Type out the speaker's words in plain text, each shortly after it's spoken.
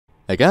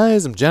Hey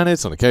guys, I'm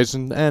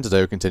JanetOnOccasion, and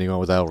today we're continuing on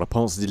with our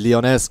Repanse De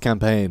Lyonesse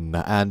campaign.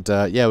 And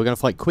yeah, we're going to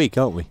fight Queek,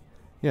 aren't we?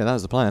 Yeah, that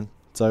was the plan.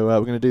 So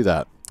we're going to do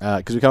that.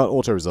 Because we can't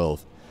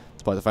auto-resolve,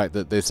 despite the fact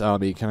that this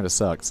army kind of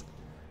sucks.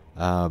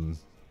 I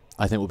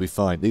think we'll be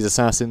fine. These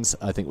assassins,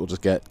 I think we'll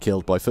just get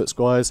killed by foot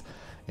squires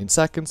in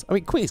seconds. I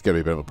mean, Queek's going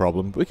to be a bit of a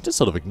problem, but we can just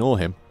sort of ignore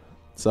him.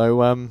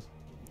 So,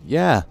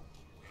 yeah.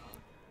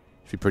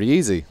 Should be pretty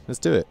easy. Let's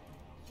do it.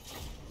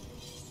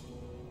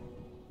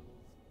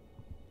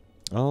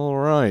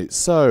 Alright,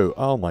 so,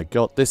 oh my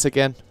god, this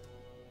again?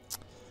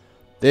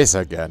 This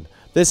again.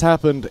 This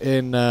happened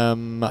in,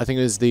 I think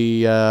it was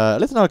the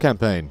Alith Anar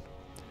Campaign,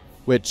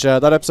 which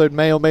that episode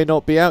may or may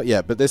not be out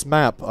yet, but this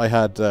map I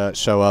had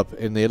show up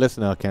in the Alith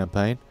Anar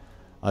Campaign,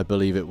 I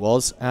believe it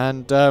was,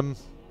 and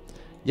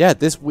yeah,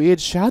 this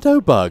weird shadow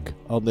bug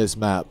on this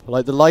map.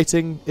 Like, the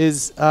lighting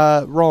is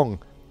wrong.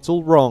 It's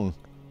all wrong,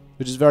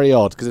 which is very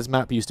odd, because this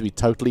map used to be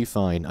totally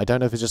fine. I don't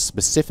know if it's just a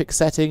specific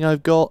setting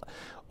I've got,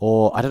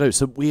 or, I don't know,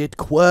 some weird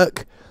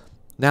quirk.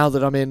 Now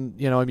that I'm in,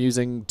 you know, I'm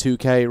using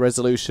 2K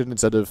resolution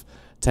instead of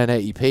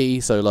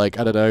 1080p, so, like,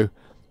 I don't know,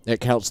 it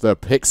counts the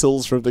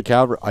pixels from the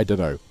camera. I don't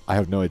know. I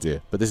have no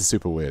idea. But this is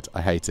super weird.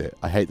 I hate it.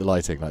 I hate the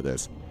lighting like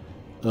this.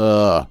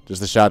 Ugh.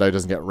 Just the shadow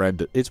doesn't get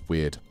rendered. It's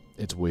weird.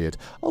 It's weird.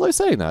 Although,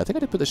 saying that, I think I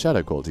did put the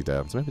shadow quality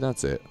down, so maybe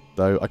that's it.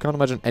 Though, I can't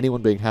imagine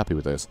anyone being happy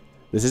with this.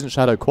 This isn't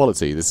shadow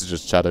quality. This is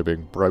just shadow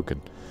being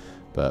broken.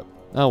 But,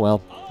 oh well.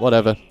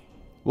 Whatever.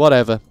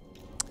 Whatever.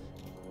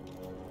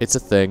 It's a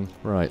thing.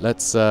 Right,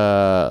 let's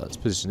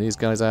position these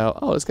guys out.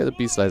 Oh, let's get the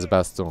Beastlayer's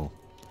Baston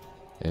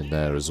in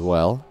there as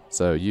well.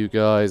 So you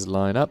guys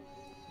line up.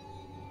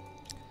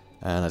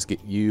 And let's get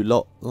you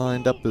lot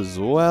lined up as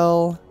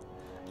well.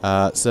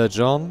 Sir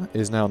John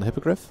is now on the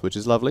Hippogriff, which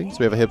is lovely. So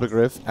we have a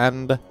Hippogriff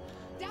and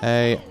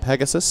a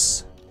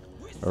Pegasus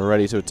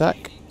ready to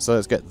attack. So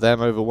let's get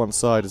them over one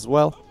side as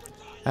well.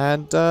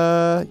 And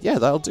yeah,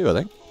 that'll do, I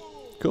think.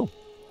 Cool.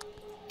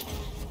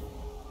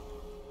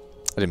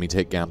 I didn't mean to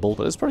hit gamble,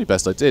 but it's probably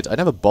best I did. I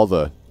never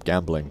bother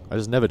gambling. I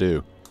just never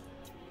do.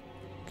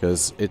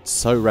 Because it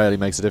so rarely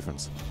makes a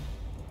difference.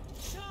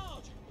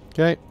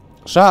 Okay.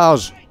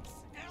 Charge!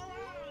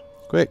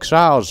 Quick,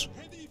 charge!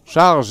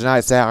 Charge,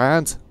 nice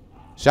errant!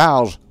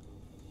 Charge!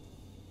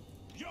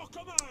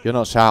 You're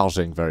not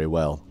charging very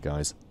well,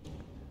 guys.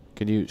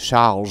 Can you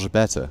charge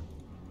better?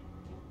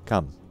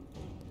 Come.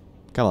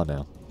 Come on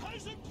now.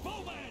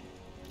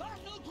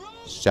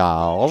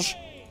 Charge!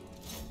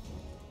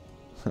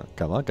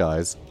 Come on,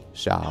 guys.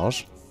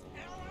 Charge.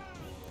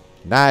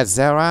 Nice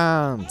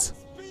errant!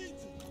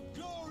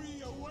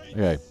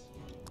 Okay.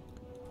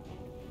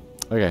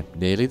 Okay,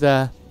 nearly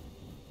there.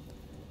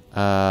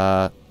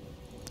 Tell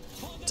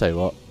you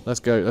what, let's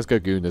go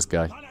goon this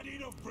guy.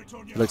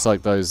 It looks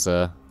like those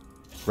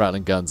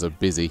rattling guns are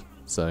busy,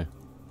 so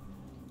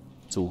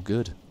it's all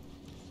good.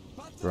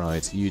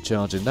 Right, you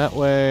charging that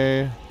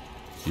way.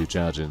 You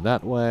charging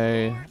that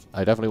way.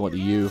 I definitely want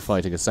you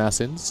fighting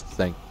assassins.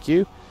 Thank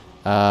you.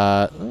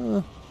 Yeah,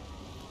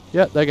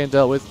 they're getting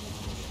dealt with.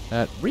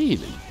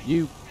 Really?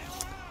 You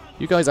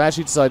guys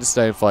actually decide to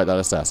stay and fight that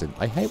assassin.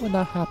 I hate when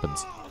that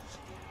happens.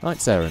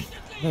 Knights Errant.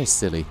 Very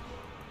silly.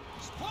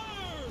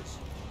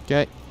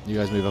 Okay, you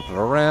guys move up and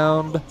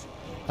around.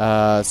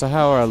 So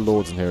how are our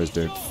lords and heroes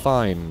doing?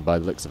 Fine, by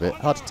the looks of it.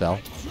 Hard to tell,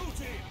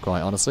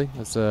 quite honestly.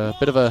 It's a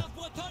bit of a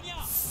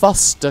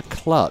fuster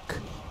cluck,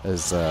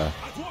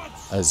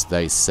 as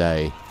they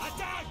say.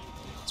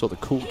 That's what the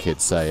cool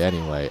kids say,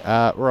 anyway.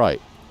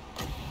 Right.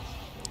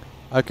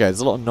 Okay, there's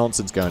a lot of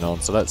nonsense going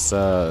on, so let's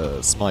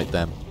smite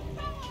them.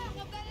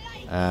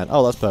 And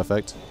oh, that's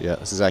perfect. Yeah,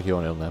 that's exactly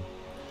what I want on them.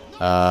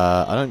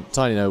 I don't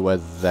entirely know where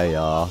they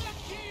are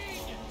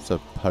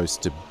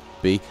supposed to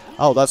be.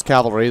 Oh, that's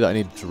cavalry that I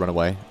need to run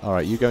away.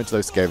 Alright, you go into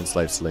those Skaven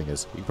slave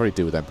slingers. You can probably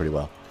deal with them pretty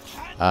well.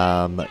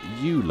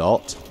 You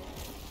lot,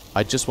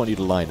 I just want you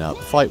to line up.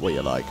 Fight what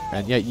you like.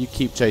 And yeah, you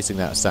keep chasing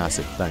that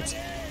assassin. Thanks.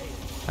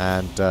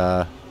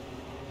 And,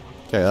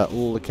 okay,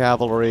 all the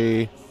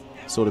cavalry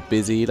sort of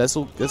busy. Let's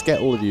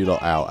get all of you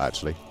lot out,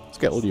 actually. Let's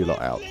get all of you lot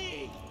out.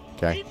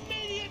 Okay.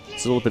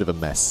 It's a little bit of a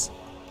mess.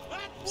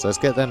 So let's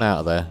get them out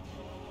of there.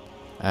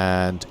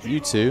 And you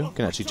two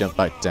can actually jump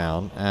back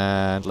down,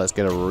 and let's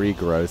get a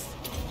regrowth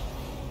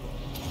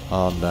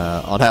on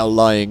our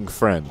lying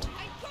friend.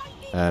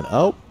 And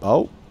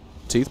oh,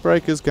 teeth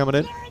breakers coming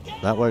in.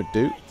 That won't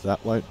do.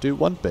 That won't do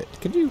one bit.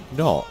 Can you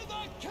not?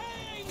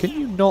 Can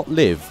you not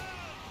live?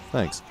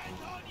 Thanks.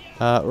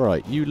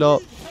 Right, you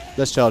lot.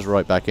 Let's charge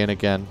right back in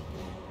again.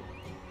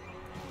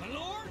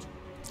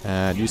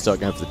 And you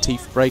start going for the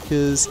teeth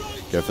breakers.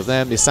 Go for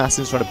them. The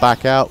assassin's trying to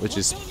back out, which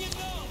is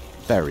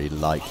very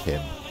like him.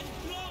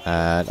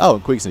 And oh,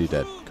 and Queek's nearly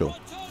dead. Cool.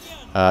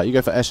 You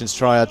go for Eshen's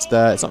Triads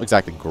there. It's not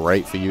exactly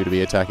great for you to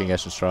be attacking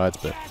Eshen's Triads,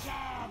 but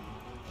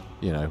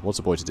you know, what's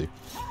a boy to do?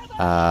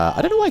 I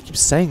don't know why I keep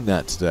saying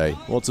that today.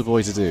 What's a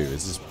boy to do?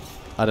 It's just,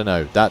 I don't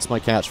know. That's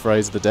my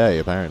catchphrase of the day,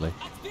 apparently.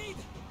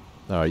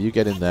 Alright, you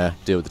get in there.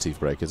 Deal with the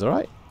teeth breakers,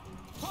 alright?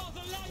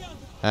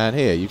 And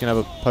here, you can have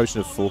a potion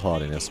of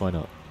foolhardiness. Why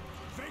not?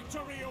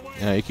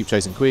 Yeah, you keep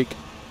chasing Queek.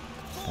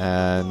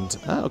 And,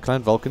 oh,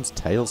 Clan Vulcan's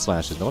tail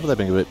slashes. No wonder they're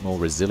being a bit more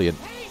resilient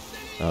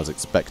than I was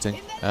expecting.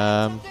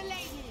 And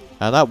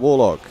that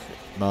Warlock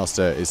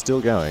Master is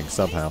still going,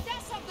 somehow.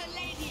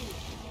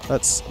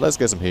 Let's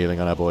get some healing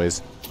on our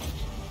boys.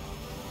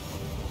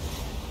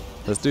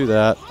 Let's do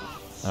that.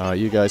 Alright,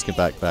 you guys can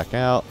back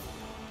out.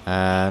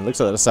 And looks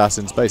like that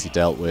assassin's basically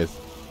dealt with.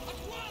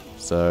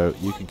 So,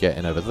 you can get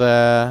in over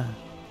there.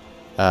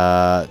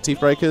 Teeth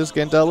Breakers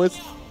getting dealt with?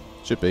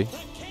 Should be.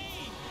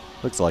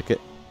 Looks like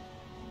it.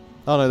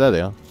 Oh no, there they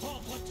are.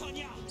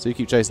 So you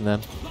keep chasing them.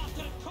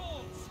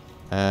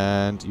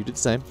 And you did the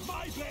same.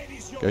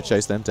 Go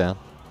chase them down.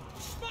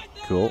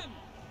 Cool.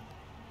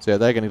 So yeah,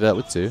 they're getting dealt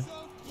with too.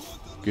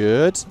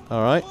 Good.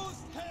 Alright.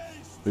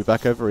 Move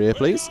back over here,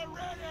 please.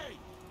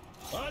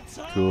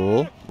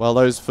 Cool. Well,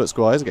 those foot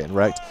squires are getting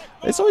wrecked.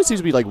 It always seems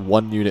to be like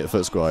 1 unit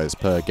foot squires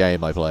per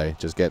game I play.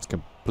 Just gets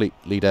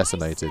completely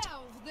decimated.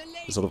 They're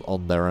sort of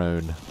on their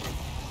own.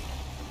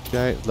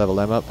 Okay, level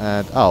them up.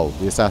 And, oh,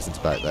 the assassin's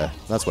back there.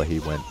 That's where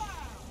he went.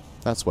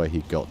 That's where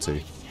he got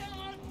to.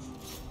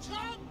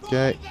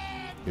 Okay.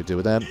 You deal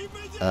with them. Who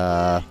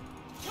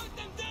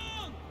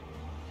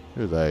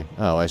are they?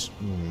 Oh,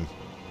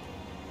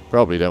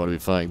 probably don't want to be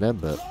fighting them,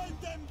 but...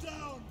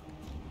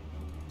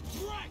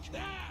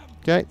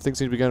 Okay, things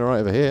seem to be going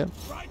alright over here.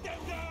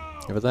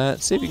 Over there.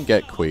 See if you can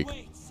get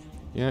Queek.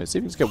 You know, see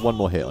if you can just get one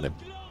more hit on him.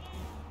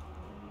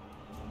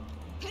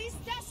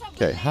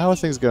 Okay, how are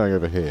things going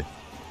over here?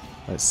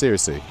 Like,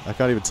 seriously, I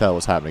can't even tell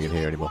what's happening in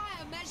here anymore.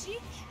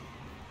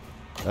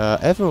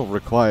 Everyone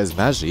requires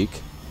magic.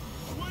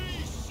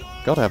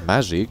 Gotta have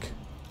magic.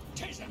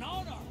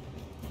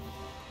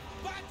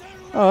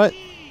 Alright.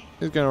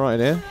 He's going right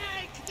in here.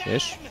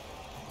 Ish.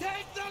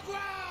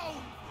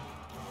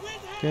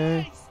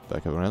 Okay.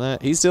 Back up around there.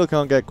 He still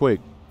can't get Queek.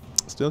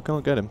 Still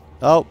can't get him.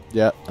 Oh,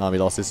 yeah. Army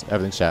losses.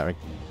 Everything's shattering.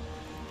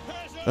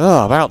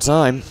 Oh, about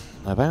time.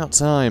 About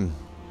time.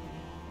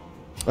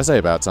 I say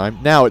about time.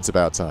 Now it's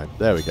about time.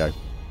 There we go.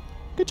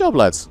 Good job,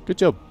 lads. Good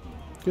job.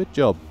 Good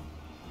job.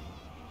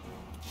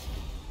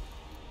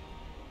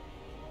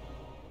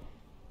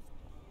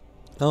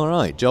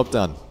 Alright, job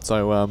done.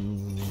 So,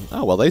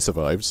 oh, well, they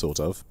survived, sort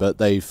of, but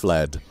they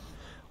fled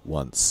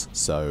once,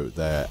 so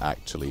they're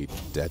actually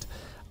dead.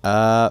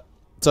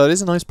 So it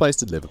is a nice place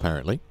to live,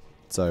 apparently,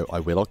 so I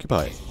will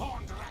occupy it.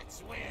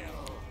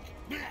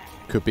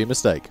 Could be a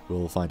mistake.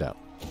 We'll find out.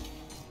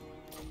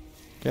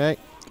 Okay,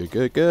 good,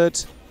 good,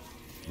 good.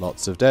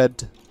 Lots of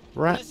dead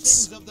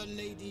rats.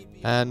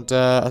 And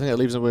I think that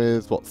leaves them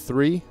with, what,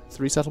 3?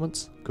 3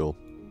 settlements? Cool.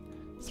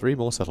 3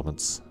 more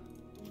settlements.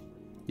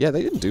 Yeah,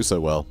 they didn't do so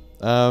well.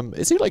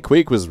 It seemed like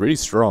Queek was really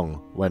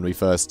strong when we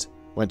first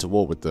went to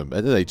war with them,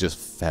 and then they just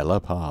fell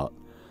apart.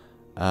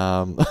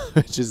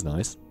 Which is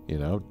nice, you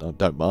know,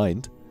 don't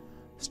mind.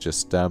 It's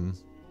just, I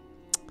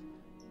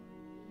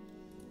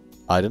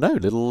don't know,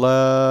 little,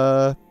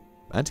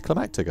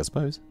 anticlimactic, I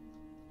suppose.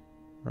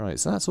 Right,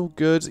 so that's all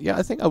good. Yeah,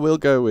 I think I will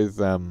go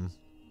with, actually,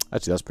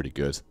 that's pretty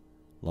good.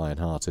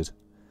 Lion-hearted.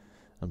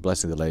 And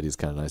Blessing the Lady is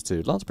kind of nice,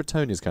 too. Lance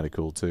Bretonnia is kind of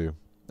cool, too.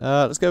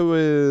 Let's go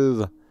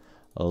with...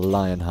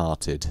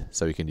 Lion-hearted,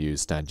 so we can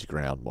use stand your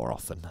ground more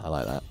often. I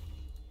like that.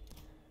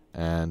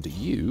 And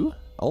you,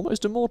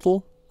 almost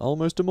immortal.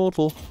 Almost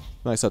immortal.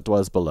 Max that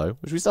dwells below,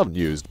 which we still haven't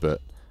used,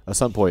 but at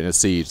some point in a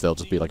siege, they'll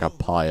just be like a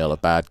pile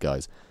of bad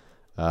guys.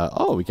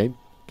 Oh, we gained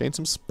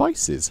some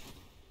spices.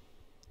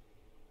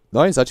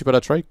 Nice, actually put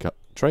our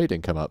trade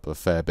income up a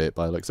fair bit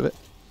by the looks of it.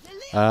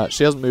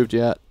 She hasn't moved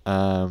yet.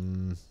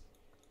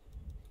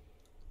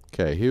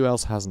 Okay, who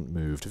else hasn't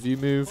moved? Have you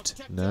moved?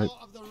 No.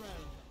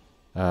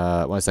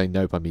 When I say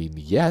nope, I mean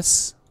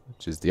yes,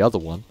 which is the other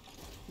one.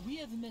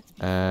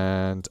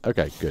 And,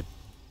 okay, good.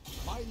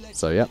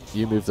 So, yeah,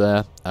 you move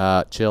there.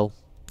 Chill.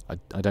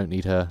 I don't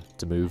need her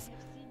to move.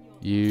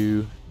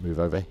 You move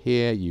over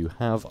here. You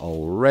have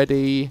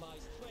already.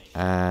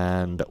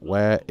 And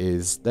where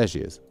is... There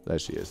she is. There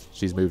she is.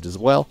 She's moved as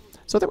well.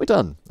 So I think we're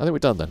done. I think we're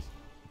done then.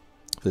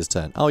 For this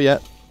turn. Oh, yeah.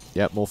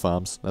 Yeah, more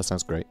farms. That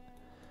sounds great.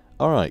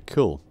 Alright,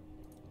 cool.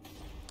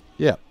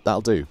 Yeah,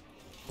 that'll do.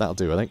 That'll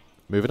do, I think.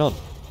 Moving on.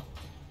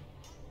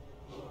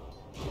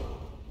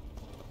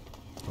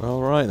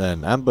 Alright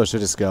then, ambusher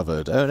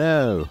discovered. Oh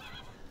no!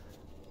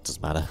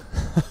 Doesn't matter.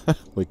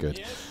 We're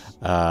good.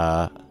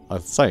 I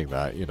was saying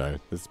that, you know,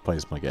 this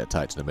place might get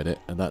attacked in a minute,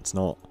 and that's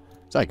not...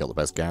 So I got the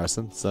best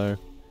garrison, so...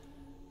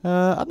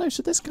 I don't know,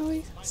 should this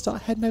guy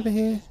start heading over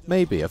here?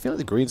 Maybe. I feel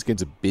like the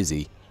greenskins are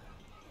busy.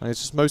 It's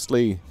just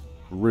mostly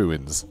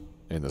ruins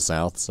in the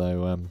south,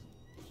 so,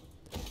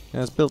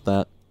 yeah, let's build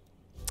that.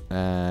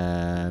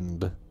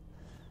 And...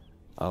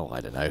 Oh,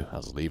 I don't know.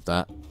 I'll just leave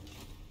that.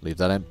 Leave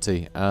that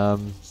empty.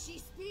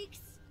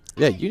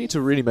 Yeah, you need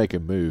to really make a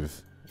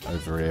move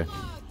over here.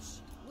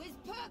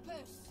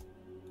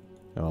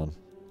 Come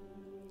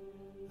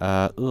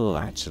on. Oh,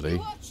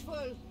 actually.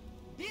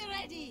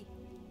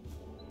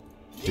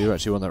 Do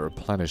actually want that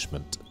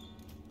replenishment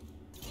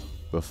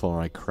before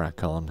I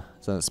crack on.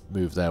 So let's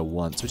move there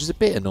once, which is a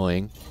bit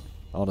annoying.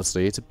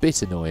 Honestly, it's a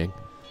bit annoying,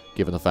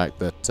 given the fact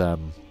that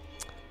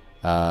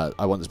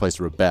I want this place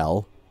to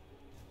rebel.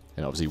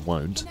 It obviously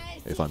won't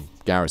if I'm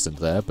garrisoned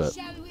there, but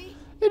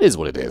it is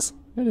what it is.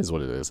 It is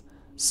what it is.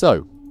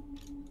 So,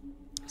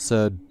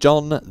 Sir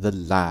John the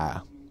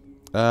Lyre.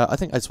 I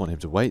think I just want him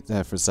to wait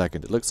there for a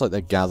second. It looks like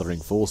they're gathering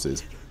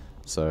forces.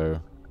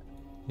 So,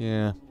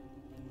 yeah.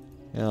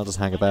 Yeah, I'll just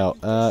hang about.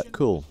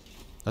 Cool.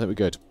 I think we're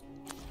good.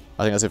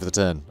 I think that's it for the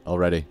turn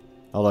already.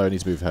 Although I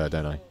need to move her,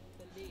 don't I?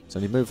 So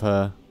I need to move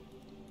her.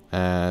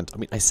 And, I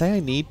mean, I say I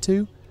need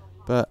to,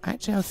 but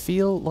actually I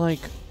feel like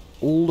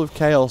all of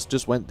Chaos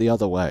just went the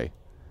other way.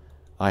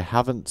 I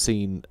haven't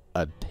seen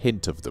a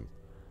hint of them.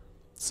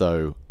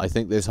 So, I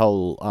think this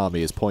whole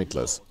army is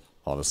pointless,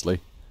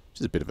 honestly. Which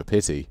is a bit of a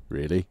pity,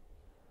 really.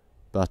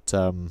 But,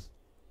 oh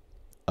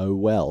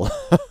well.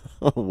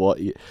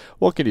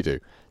 What can you do?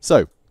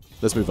 So,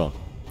 let's move on.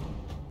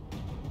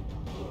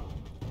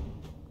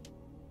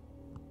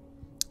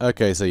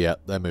 Okay, so yeah,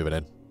 they're moving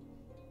in.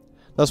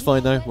 That's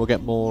fine though, we'll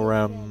get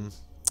more,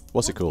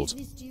 what's it called?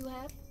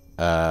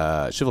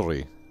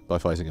 Chivalry by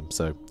fighting him,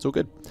 so it's all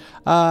good.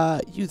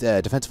 You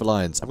there, Defensive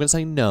Alliance. I'm going to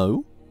say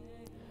no,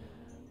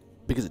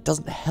 because it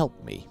doesn't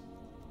help me.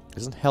 It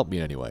doesn't help me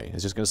in any way.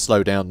 It's just going to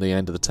slow down the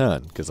end of the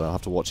turn, because I'll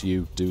have to watch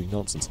you doing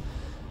nonsense.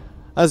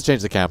 I have to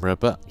change the camera,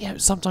 but, yeah,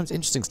 sometimes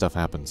interesting stuff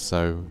happens,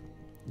 so,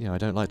 you know, I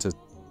don't like to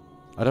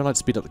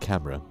speed up the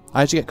camera.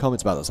 I actually get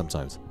comments about that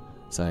sometimes.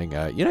 Saying,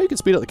 you know, you can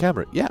speed up the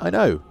camera. Yeah, I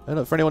know.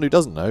 And for anyone who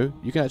doesn't know,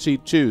 you can actually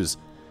choose,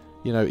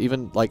 you know,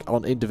 even like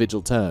on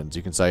individual turns,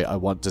 you can say, I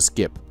want to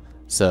skip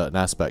certain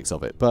aspects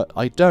of it. But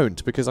I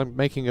don't, because I'm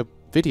making a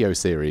video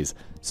series.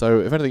 So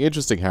if anything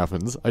interesting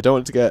happens, I don't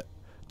want it to get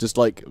just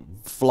like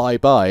fly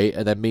by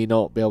and then me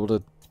not be able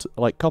to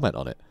like comment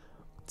on it.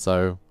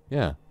 So,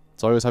 yeah.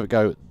 So I always have it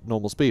go at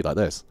normal speed like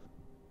this.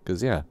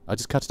 Because, yeah, I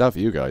just cut it out for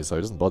you guys, so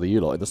it doesn't bother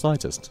you lot in the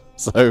slightest.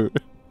 So,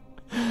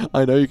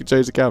 I know you can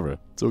change the camera.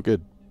 It's all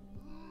good.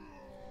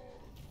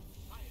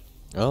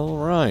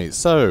 Alright,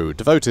 so,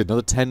 devoted,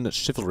 another 10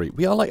 chivalry.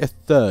 We are like a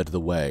third of the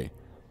way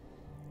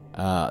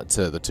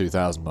to the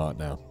 2,000 mark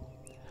now.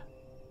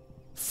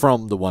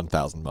 From the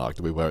 1,000 mark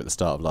that we were at the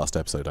start of last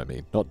episode, I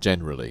mean. Not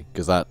generally,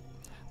 because that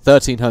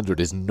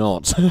 1,300 is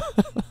not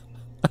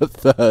a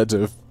third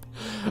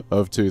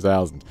of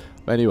 2,000.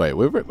 Anyway,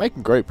 we're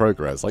making great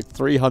progress. Like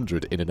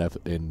 300 in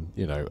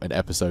an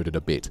episode and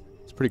a bit.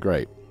 It's pretty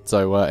great.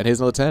 So, and here's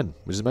another 10,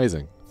 which is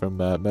amazing. From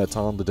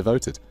Mertan the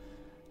Devoted,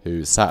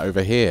 who's sat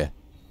over here.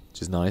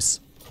 Which is nice.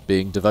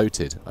 Being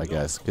devoted, I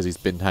guess, because he's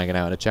been hanging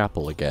out in a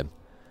chapel again.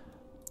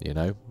 You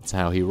know, it's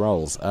how he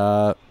rolls.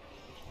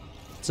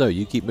 So,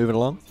 you keep moving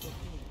along.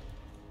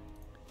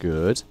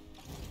 Good.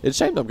 It's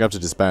a shame that I'm going to have to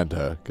disband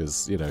her,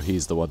 because, you know,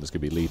 he's the one that's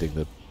going to be leading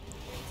the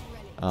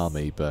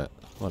army, but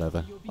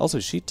whatever. Also,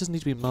 she doesn't need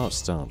to be march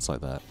stance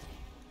like that.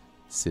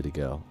 Silly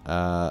girl.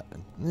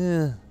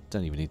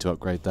 Don't even need to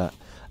upgrade that.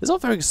 There's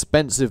not very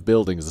expensive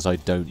buildings that I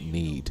don't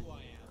need.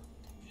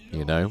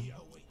 You know?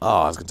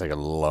 Oh, it's going to take a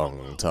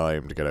long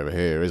time to get over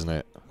here, isn't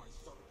it?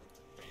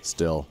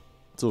 Still.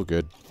 It's all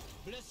good.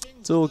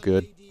 It's all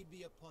good.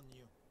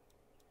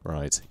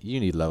 Right, you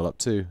need level up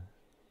too.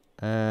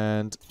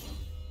 And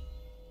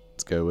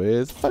let's go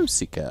with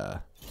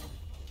Fosica.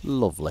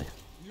 Lovely.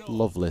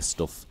 Lovely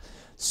stuff.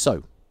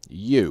 So,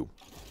 you.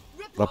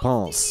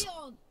 Repanse.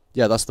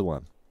 Yeah, that's the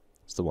one.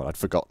 That's the one. I'd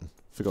forgotten.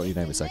 Forgot your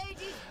name a second.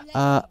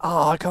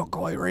 I can't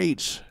quite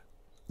reach.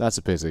 That's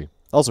a pity.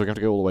 Also, we're going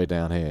to go all the way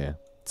down here.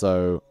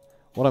 So,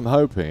 what I'm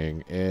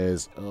hoping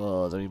is...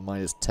 Oh, it's only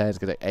minus 10. It's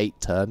going to take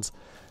 8 turns.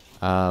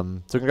 So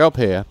we're going to go up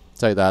here,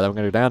 take that, then we're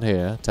going to go down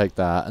here, take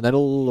that, and then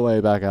all the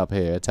way back up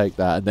here, take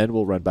that, and then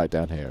we'll run back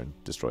down here and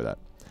destroy that.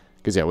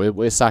 Because, yeah,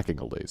 we're sacking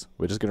all these.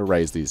 We're just going to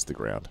raise these to the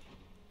ground.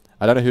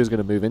 I don't know who's going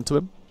to move into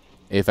them,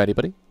 if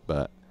anybody,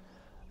 but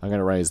I'm going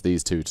to raise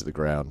these two to the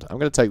ground. I'm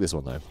going to take this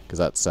one, though, because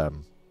that's,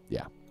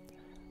 yeah,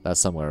 that's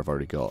somewhere I've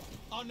already got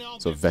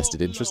sort of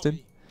vested interest in.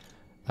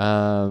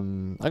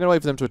 I'm going to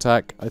wait for them to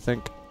attack, I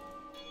think,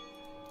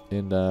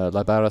 in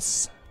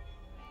Labaras.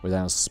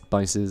 Without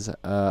spices.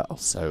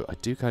 Also, I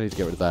do kind of need to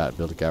get rid of that and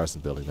build a garrison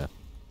building there.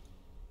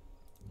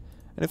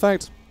 And in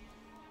fact,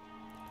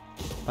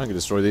 I'm going to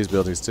destroy these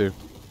buildings too.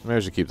 Maybe I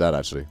should keep that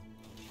actually.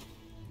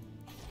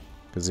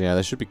 Because, yeah,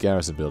 there should be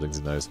garrison buildings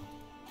in those.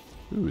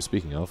 Ooh,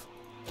 speaking of.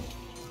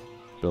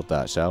 Build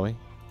that, shall we?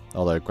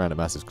 Although Grand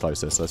Massive's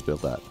closer, so let's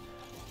build that.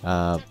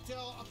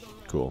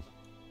 Cool.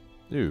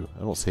 Ooh,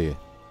 and what's here?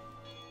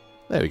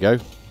 There we go.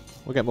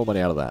 We'll get more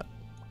money out of that.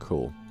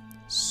 Cool.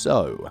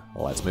 So,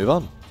 let's move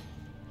on.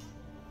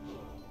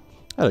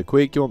 Hello,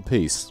 Quig. You want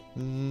peace?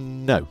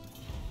 No.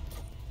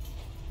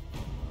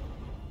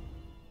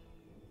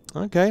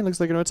 Okay, looks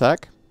like they're going to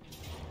attack.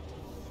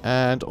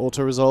 And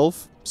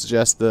auto-resolve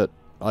suggests that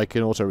I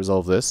can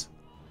auto-resolve this.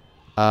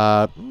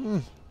 Though,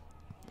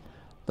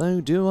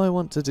 do I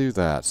want to do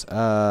that?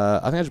 I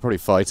think I should probably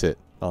fight it,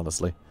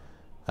 honestly.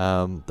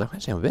 Though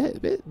actually I'm a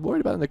bit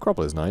worried about the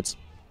Necropolis Knights.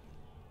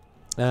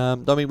 I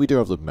mean, we do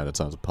have the men at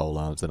times with pole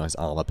arms, the nice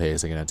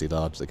armor-piercing and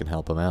anti-large that can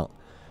help them out.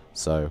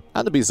 So,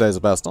 and the Beast Slayers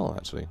of Baston,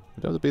 actually.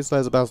 We do have the Beast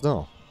Slayers of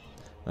Baston.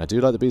 I do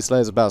like the Beast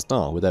Slayers of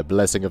Baston, with their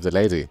blessing of the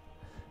lady.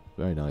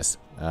 Very nice.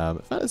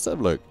 Let's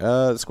have a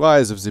look.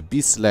 Squires of the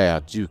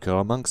Beastslayer Duke are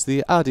amongst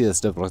the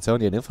hardiest of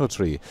Bretonnian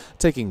infantry,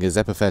 taking his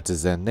epithet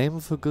as their name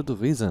for good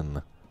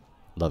reason.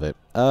 Love it.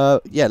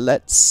 Yeah,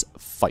 let's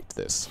fight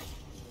this.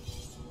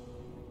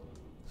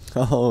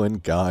 Oh,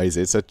 and guys,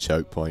 it's a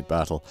choke point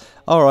battle.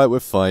 Alright,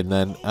 we're fine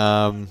then.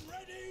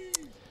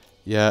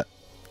 Yeah.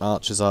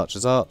 Archers,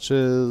 archers,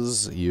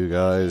 archers. You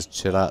guys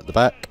chill out the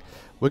back.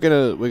 We're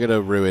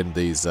gonna ruin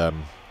these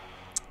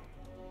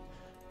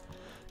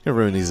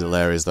little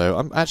areas though.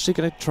 I'm actually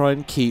gonna try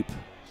and keep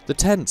the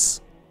tents.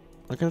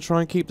 I'm gonna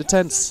try and keep the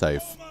tents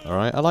safe.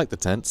 Alright, I like the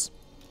tents.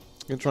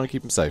 I'm gonna try and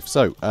keep them safe.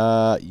 So,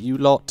 you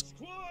lot,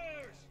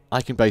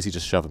 I can basically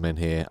just shove them in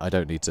here. I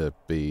don't need to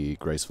be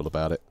graceful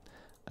about it.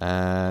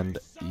 And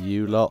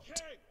you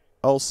lot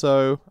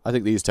also, I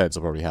think these tents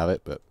will probably have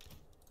it, but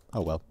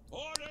oh well.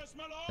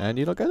 And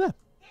you lot go there.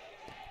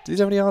 Do these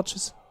have any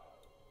archers?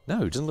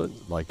 No, it doesn't look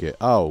like it.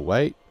 Oh,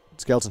 wait.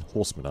 Skeleton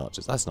horseman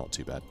archers. That's not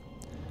too bad.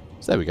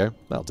 So there we go.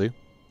 That'll do.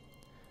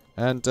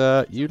 And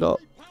you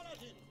lot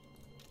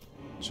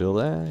chill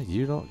there.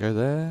 You lot go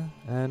there.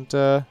 And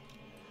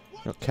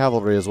got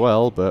cavalry as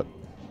well, but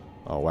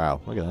oh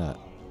wow, look at that.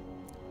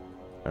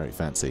 Very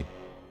fancy.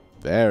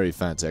 Very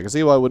fancy. I can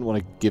see why I wouldn't want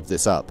to give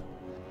this up.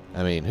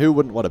 I mean, who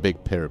wouldn't want a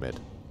big pyramid?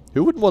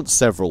 Who wouldn't want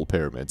several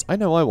pyramids? I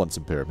know I want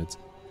some pyramids.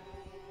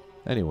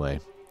 Anyway,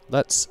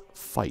 let's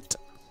fight.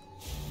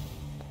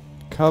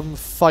 Come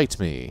fight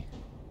me,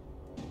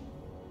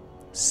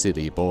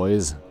 city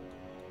boys.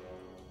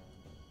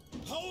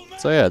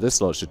 So yeah, this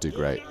lot should do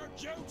great.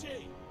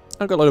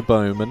 I've got a lot of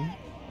bowmen.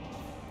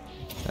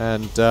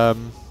 And,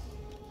 can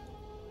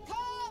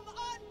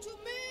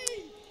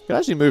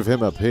actually move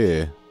him up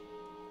here.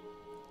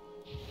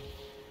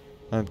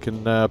 And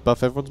can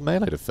buff everyone's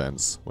melee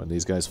defense when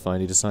these guys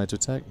finally decide to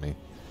attack me.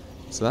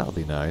 So that'll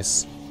be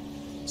nice.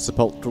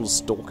 Sepulchral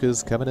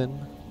Stalkers coming in.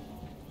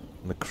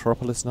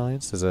 Necropolis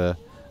Knights. There's a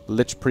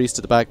Lich Priest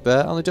at the back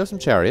there. And they do have some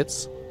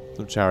chariots.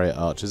 Some chariot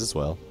archers as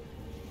well.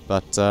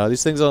 But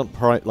these things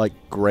aren't like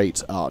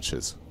great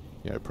archers,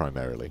 you know,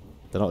 primarily.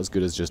 They're not as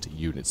good as just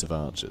units of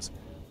archers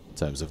in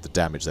terms of the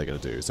damage they're going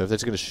to do. So if they're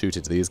just going to shoot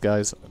into these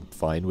guys, I'm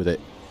fine with it.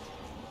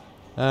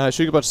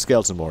 Shooting a bunch of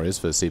skeleton warriors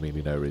for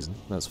seemingly no reason.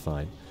 That's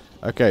fine.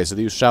 Okay, so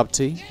the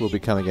Ushabti will be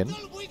coming in.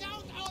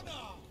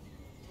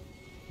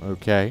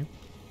 Okay.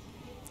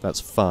 That's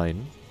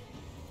fine.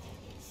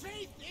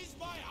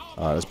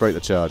 Alright, let's break the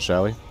charge,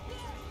 shall we?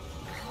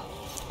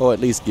 Or at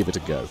least give it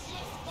a go.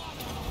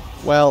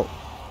 Well,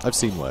 I've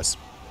seen worse.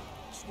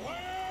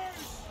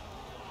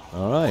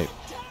 Alright.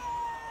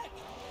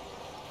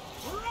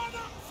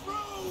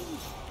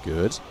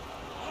 Good.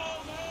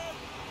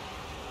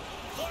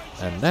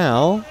 And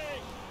now,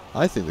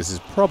 I think this is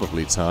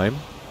probably time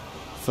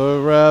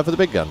for the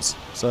big guns.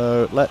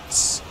 So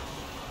let's...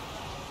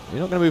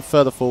 You're not going to move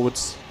further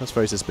forwards. That's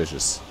very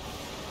suspicious.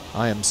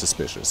 I am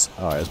suspicious.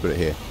 Alright, let's put it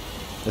here.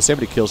 Let's see how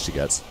many kills she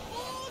gets.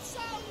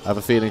 I have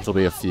a feeling it'll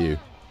be a few.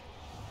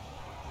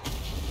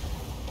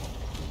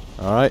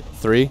 Alright,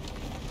 3.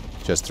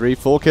 Just 3,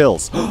 4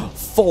 kills.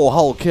 4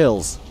 whole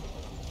kills!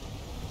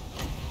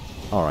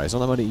 Alright, it's not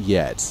that many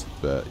yet,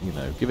 but, you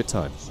know, give it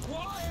time.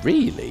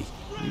 Really?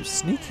 You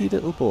sneaky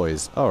little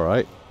boys.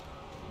 Alright.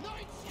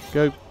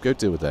 Go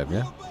deal with them,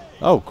 yeah?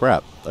 Oh,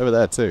 crap. Over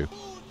there, too.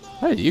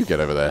 How did you get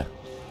over there?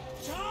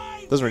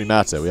 Doesn't really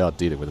matter. We are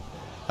dealing with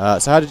them.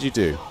 So how did you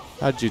do?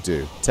 How did you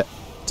do?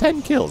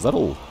 10 kills, is that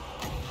all?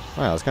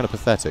 Wow, it's kind of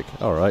pathetic.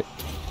 Alright.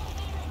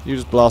 You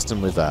just blast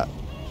him with that.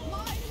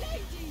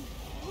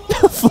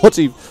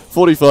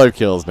 45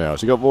 kills now.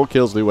 She got more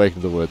kills in the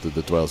Awakened of the Wood than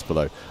the Dwells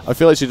Below. I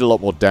feel like she did a lot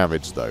more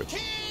damage, though,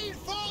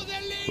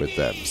 with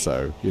them.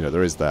 So, you know,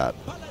 there is that.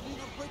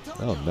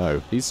 Oh,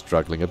 no. He's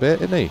struggling a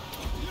bit, isn't he?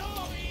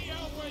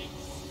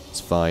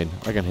 It's fine.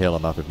 I can heal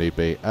him up if need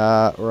be.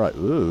 Right.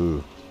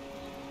 Ooh.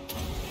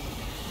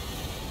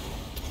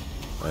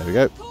 There we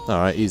go.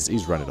 Alright,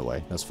 he's running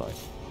away. That's fine.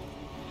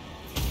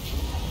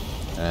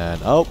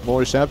 And, oh,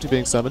 more Ushabti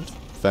being summoned.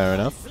 Fair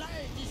enough.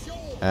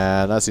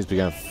 And that seems to be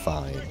going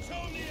fine.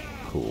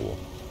 Cool.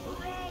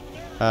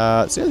 So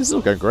yeah, this is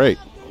all going great.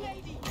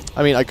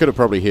 I mean, I could have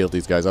probably healed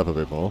these guys up a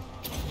bit more,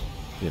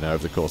 you know,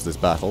 over the course of this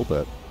battle,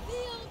 but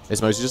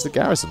it's mostly just the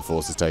garrison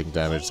forces taking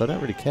damage, so I don't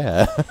really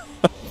care.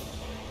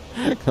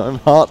 I'm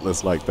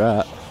heartless like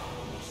that.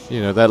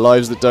 You know, they're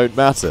lives that don't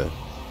matter.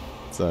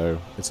 So,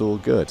 it's all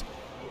good.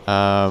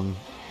 Really,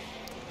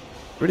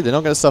 they're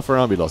not going to suffer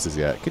army losses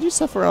yet. Could you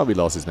suffer army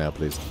losses now,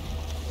 please?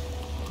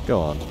 Go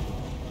on.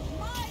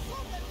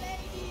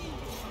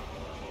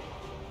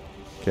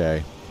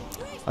 Okay.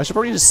 I should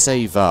probably just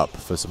save up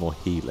for some more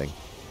healing.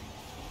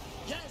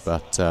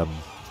 But I'm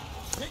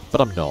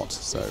not,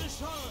 so.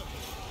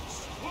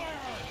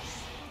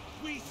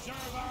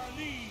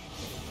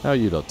 How are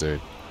you lot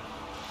doing?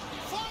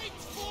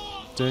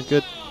 Doing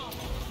good?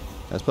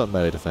 Let's put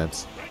melee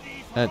defense.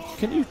 And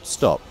can you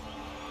stop?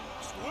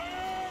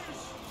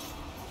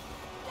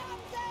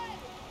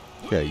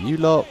 Okay, you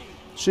lot,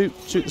 shoot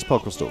the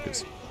Sepulchral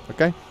Stalkers.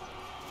 Okay?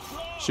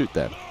 Shoot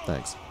them,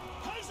 thanks.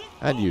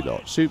 And you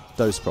lot, shoot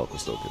those Sepulchral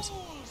Stalkers.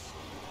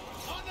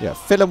 Yeah,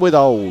 fill them with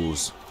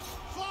holes.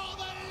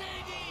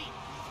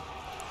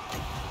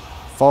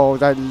 For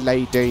the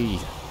lady.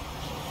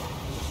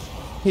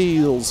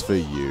 Heals for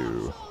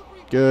you.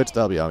 Good.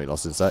 That'll be army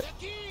lost in a sec.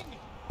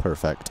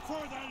 Perfect.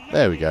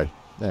 There we go.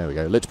 There we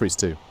go. Lich Priest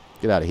 2.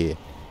 Get out of here.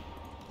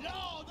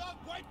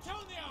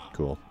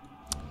 Cool.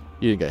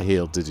 You didn't get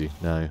healed, did you?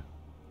 No.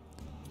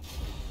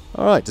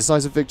 Alright,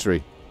 decisive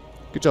victory.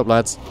 Good job,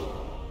 lads.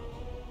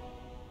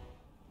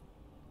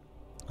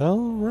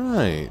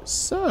 Alright,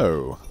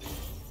 so...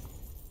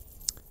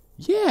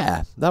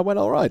 yeah, that went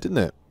alright, didn't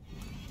it?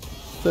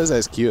 Let's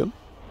execute him.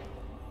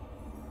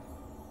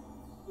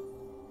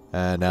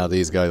 And now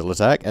these guys will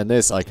attack, and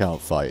this I can't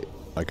fight.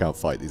 I can't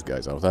fight these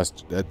guys off.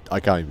 I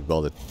can't even be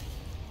bothered.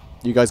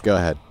 You guys go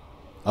ahead.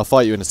 I'll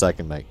fight you in a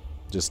second, mate.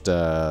 Just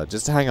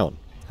hang on.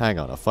 Hang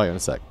on, I'll fight you in a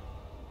sec.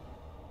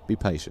 Be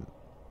patient.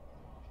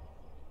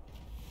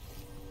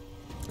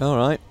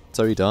 Alright,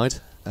 so he died.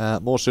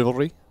 More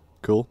chivalry.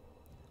 Cool.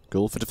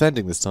 Cool. For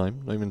defending this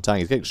time. Not even attacking.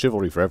 He's getting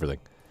chivalry for everything.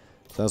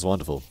 So that's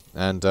wonderful.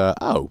 And,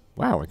 oh,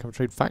 wow, I can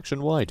trade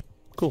faction-wide.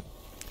 Cool.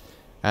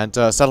 And,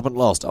 settlement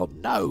lost. Oh,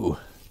 no!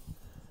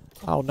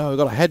 Oh, no, I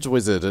got a hedge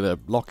wizard and a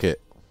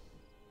locket.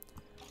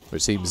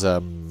 Which seems, a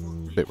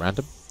bit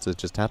random to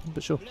just happen,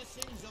 but sure.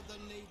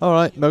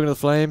 Alright, Mogan of the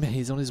Flame.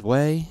 He's on his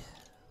way.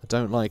 I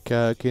don't like,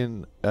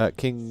 King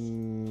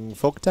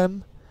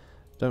Fogtem.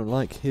 Don't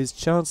like his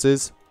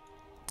chances.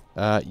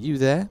 You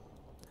there.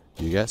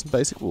 You get some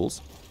basic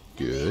walls.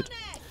 Good.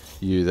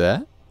 You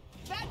there.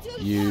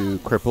 You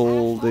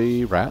cripple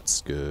the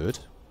rats. Good.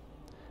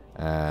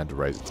 And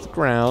raise it to the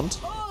ground.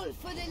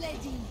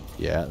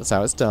 Yeah, that's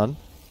how it's done.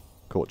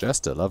 Court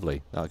Jester.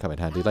 Lovely. That'll come in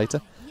handy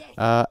later.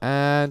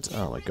 And...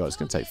 oh my god, it's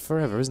going to take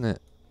forever, isn't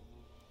it?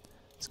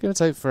 It's going to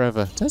take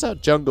forever. Turns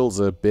out jungles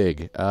are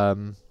big.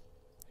 Who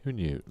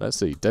knew? Let's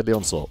see. Deadly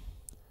Onslaught.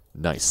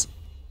 Nice.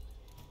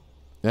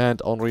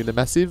 And Henri le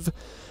Massive.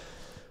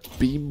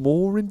 Be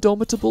more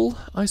indomitable,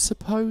 I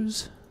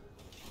suppose.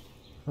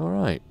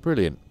 Alright,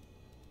 brilliant.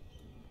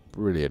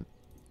 Brilliant.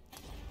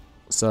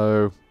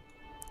 So,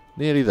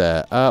 nearly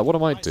there. What I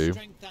might do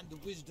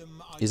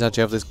is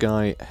actually have this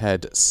guy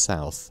head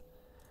south.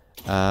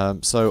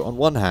 So, on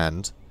one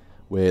hand,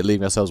 we're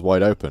leaving ourselves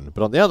wide open,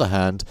 but on the other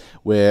hand,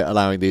 we're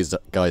allowing these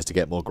guys to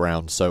get more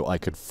ground so I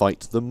can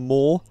fight them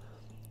more,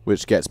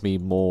 which gets me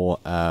more,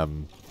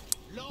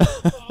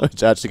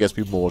 which actually gets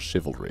me more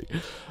chivalry.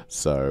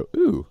 So,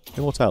 ooh,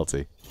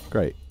 immortality.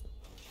 Great.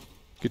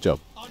 Good job.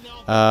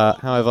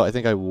 However, I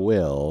think I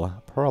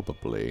will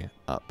probably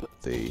up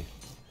the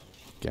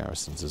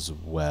garrisons as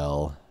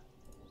well.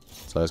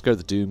 So let's go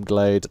to the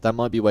Doomglade. That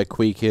might be where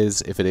Queek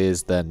is. If it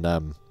is,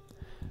 then,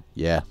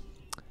 yeah,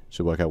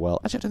 should work out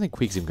well. Actually, I don't think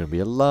Queek's even going to be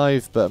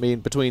alive, but I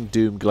mean, between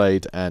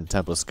Doomglade and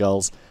Temple of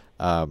Skulls,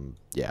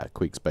 yeah,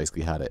 Queek's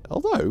basically had it.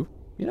 Although,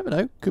 you never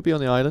know, could be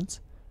on the island.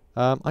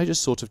 I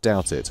just sort of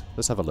doubt it.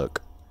 Let's have a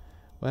look.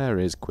 Where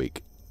is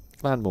Queek?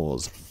 Clan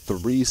Moors.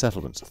 3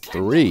 settlements.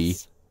 3?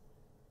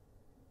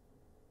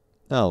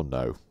 Oh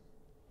no.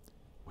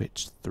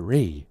 Which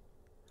 3?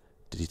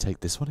 Did he take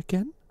this one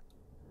again?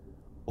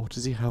 Or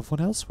does he have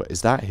one elsewhere?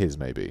 Is that his,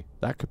 maybe?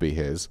 That could be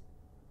his.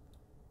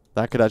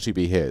 That could actually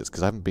be his,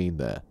 because I haven't been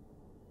there.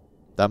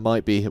 That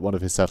might be one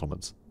of his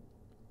settlements.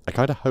 I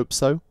kind of hope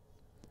so.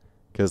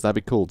 Because that'd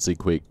be cool to see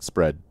Queek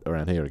spread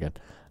around here again.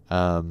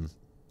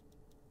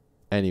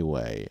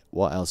 Anyway,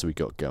 what else have we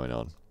got going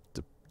on?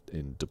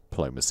 In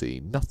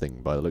diplomacy,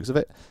 nothing by the looks of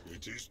it.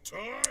 It is time.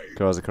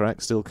 Karaza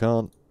correct, still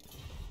can't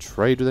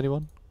trade with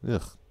anyone.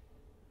 Ugh,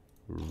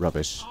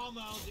 rubbish.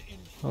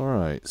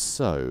 Alright,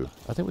 so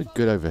I think we're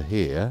good over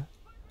here.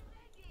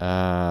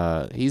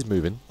 He's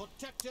moving.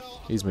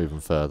 He's moving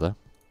further.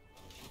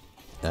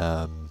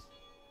 Yeah,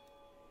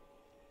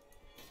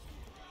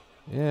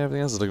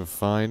 everything else is looking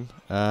fine.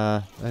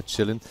 They're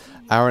chilling.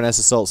 Araness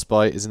Assault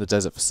Spy is in the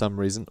desert for some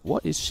reason.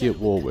 What is she at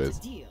war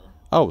with?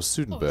 Oh,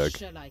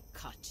 Sudenburg.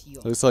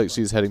 Looks like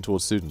she's heading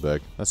towards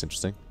Sudenburg. That's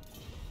interesting.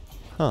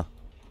 Huh.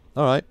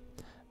 Alright.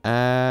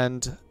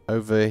 And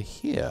over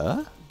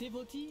here...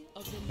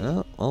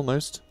 oh,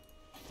 almost.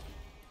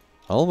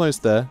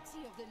 Almost there.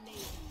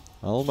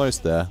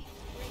 Almost there.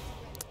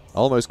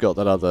 Almost got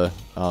that other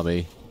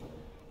army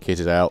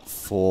kitted out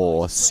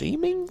for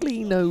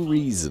seemingly no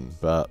reason,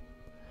 but...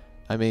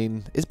 I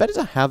mean, it's better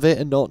to have it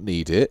and not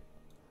need it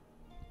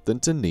than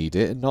to need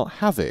it and not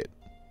have it.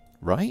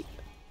 Right?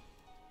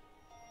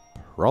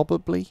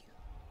 Probably.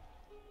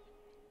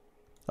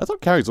 I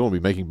thought Carrick's would be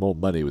making more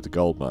money with the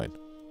gold mine.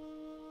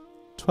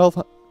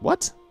 1200...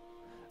 what?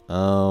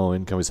 Oh,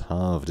 income is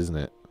halved, isn't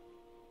it?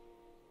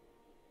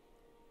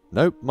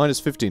 Nope,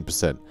 minus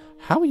 15%.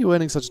 How are you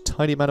earning such a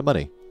tiny amount of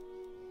money?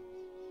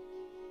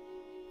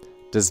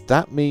 Does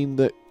that mean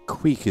that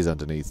Queek is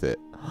underneath it?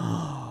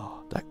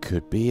 That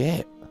could be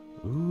it.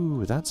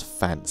 Ooh, that's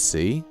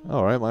fancy.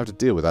 Alright, might have to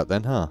deal with that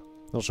then, huh?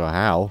 Not sure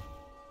how.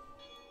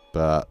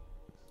 But...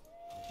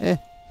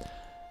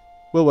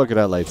 we'll work it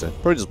out later.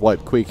 Probably just wipe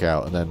Queek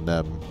out and then,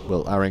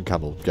 well, our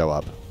income will go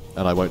up.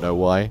 And I won't know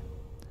why.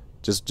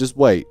 Just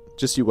wait.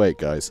 Just you wait,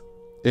 guys.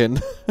 In...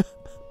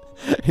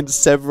 in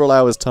several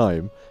hours'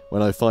 time,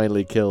 when I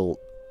finally kill,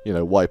 you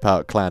know, wipe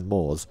out clan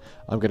Moors,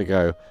 I'm going to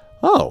go,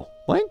 oh,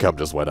 my income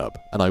just went up.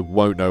 And I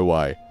won't know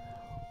why.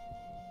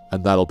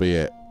 And that'll be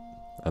it.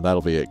 And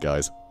that'll be it,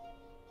 guys.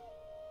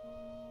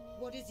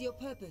 What is your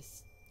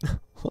purpose?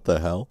 What the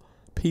hell?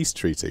 Peace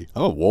treaty.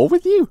 I'm at war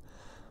with you?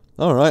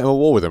 Alright, I'm at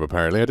war with him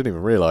apparently. I didn't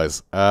even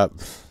realise. I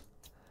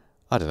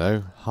don't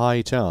know.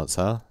 High chance,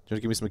 huh? Do you want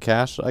to give me some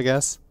cash, I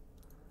guess?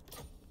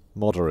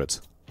 Moderate.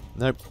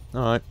 Nope.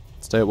 Alright.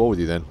 Stay at war with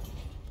you then.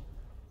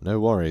 No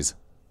worries.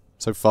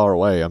 So far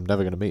away, I'm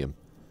never going to meet him.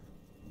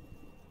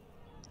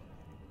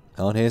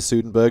 On here,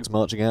 Sudenberg's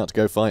marching out to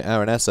go fight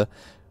Aranessa.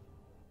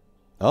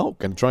 Oh,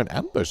 going to try and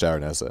ambush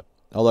Aranessa.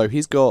 Although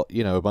he's got,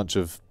 you know, a bunch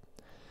of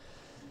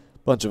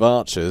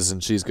archers,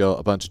 and she's got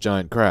a bunch of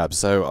giant crabs.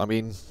 So, I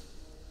mean,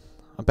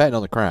 I'm betting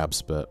on the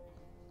crabs, but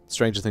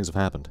stranger things have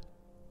happened.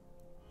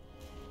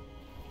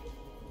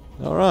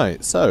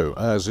 Alright, so,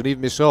 Genevieve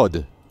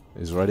Michaud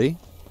is ready.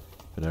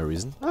 For no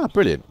reason. Ah,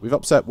 brilliant. We've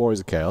upset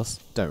Warriors of Chaos.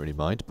 Don't really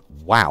mind.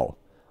 But wow.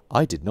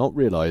 I did not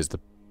realise the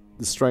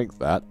strength of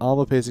that.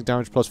 Armor piercing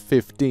damage plus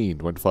 15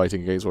 when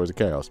fighting against Warriors of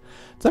Chaos.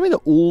 Does that mean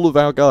that all of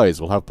our guys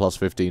will have plus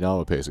 15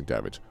 armor piercing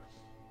damage?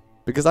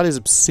 Because that is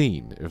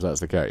obscene, if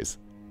that's the case.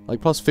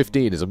 Like, plus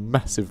 15 is a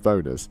massive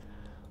bonus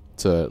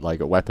to,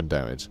 like, a weapon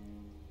damage.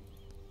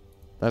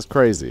 That's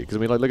crazy. Because, I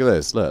mean, like, look at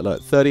this.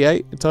 Look,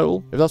 38 in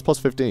total? If that's plus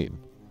 15,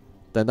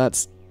 then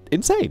that's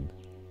insane.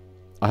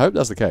 I hope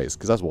that's the case,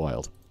 because that's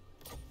wild.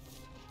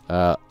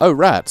 Oh,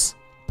 rats.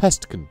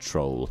 Pest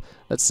control.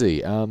 Let's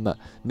see. No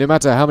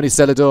matter how many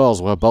cellar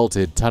doors were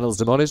bolted, tunnels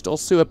demolished, or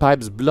sewer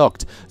pipes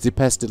blocked, the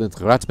pestilent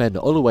ratmen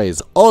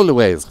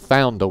always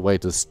found a way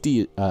to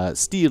steal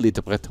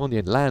into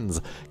Bretonnian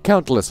lands.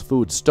 Countless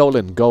food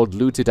stolen, gold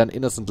looted, and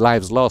innocent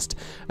lives lost.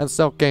 And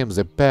so came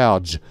the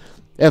purge.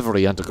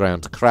 Every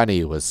underground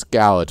cranny was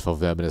scoured for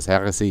verminous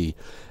heresy.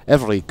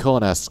 Every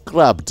corner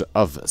scrubbed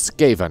of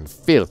skaven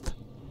filth.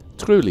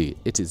 Truly,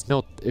 it was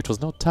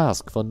no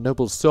task for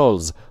noble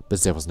souls,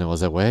 but there was no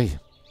other way.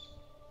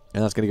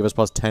 And that's going to give us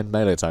plus 10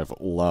 melee time for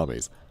all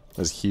armies.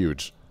 That's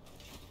huge.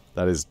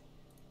 That is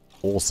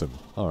awesome.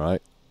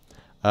 Alright.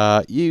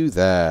 You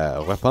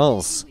there,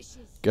 Repanse.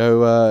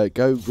 Go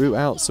root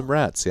out some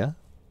rats, yeah?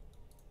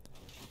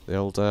 The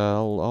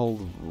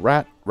old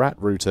rat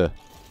router.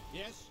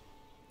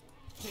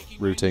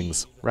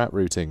 Rootings. Rat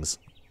rootings.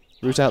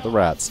 Root out the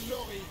rats.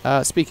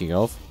 Speaking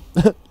of,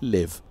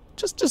 live.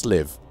 Just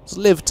live. Just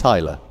live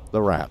Tyler,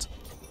 the rat.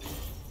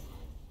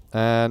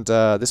 And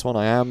this one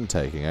I am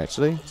taking,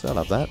 actually. So I'll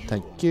have that.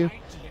 Thank you.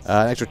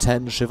 An extra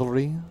 10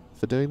 chivalry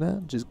for doing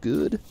that, which is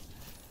good.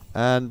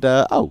 And,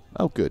 oh,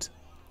 good.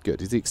 Good.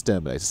 He's the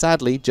exterminator.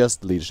 Sadly,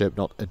 just leadership,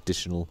 not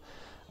additional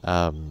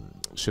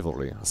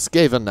chivalry.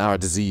 Skaven are a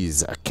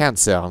disease, a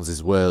cancer on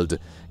this world.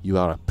 You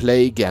are a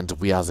plague, and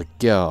we are the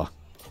cure.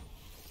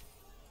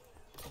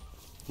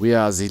 We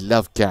are the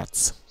love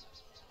cats.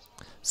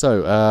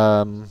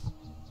 So,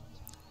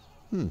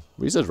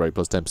 research rate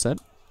plus 10%.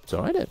 It's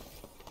alright, it.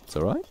 It's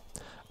alright.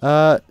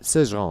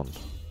 Sejon.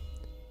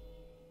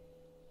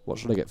 What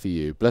should I get for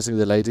you? Blessing of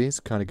the Ladies.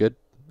 Kind of good.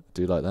 I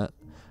do like that.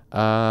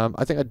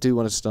 I think I do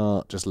want to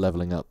start just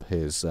leveling up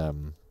his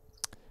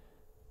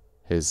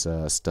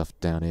stuff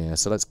down here.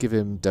 So let's give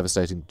him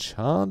Devastating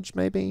Charge,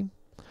 maybe?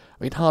 I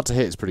mean, hard to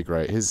hit is pretty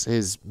great.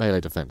 His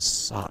melee defense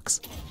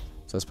sucks.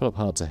 So let's put up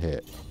hard to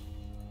hit.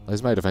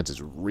 His melee defense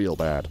is real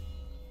bad.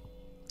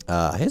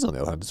 His, on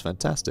the other hand, is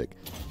fantastic.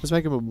 Let's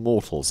make him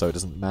immortal so it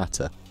doesn't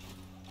matter.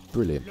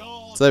 Brilliant.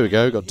 So there we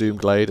go, got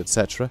Doomglade,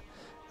 etc.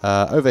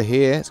 Over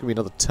here, it's going to be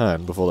another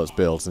turn before that's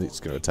built, and it's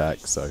going to attack,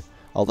 so...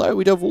 Although,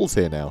 we do have walls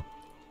here now.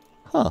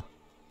 Huh.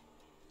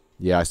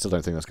 Yeah, I still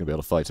don't think that's going to be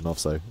able to fight him off,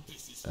 so...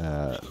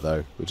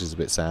 though, which is a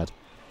bit sad.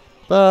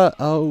 But,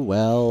 oh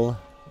well,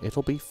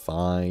 it'll be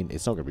fine.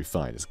 It's not going to be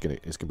fine, it's going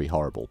to be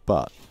horrible,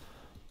 but...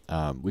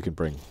 we can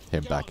bring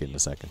him back in a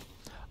second.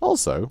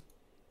 Also,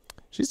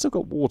 she's still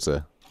got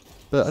water,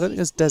 but I don't think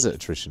there's desert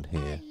attrition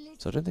here,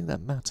 so I don't think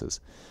that matters.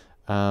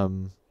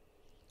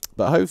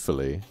 But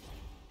hopefully,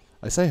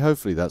 I say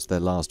hopefully that's their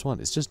last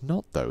one. It's just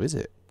not though, is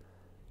it?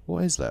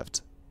 What is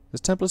left? There's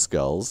Temple of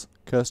Skulls,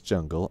 Cursed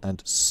Jungle,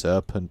 and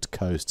Serpent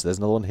Coast. There's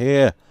another one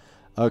here.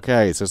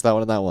 Okay, so it's that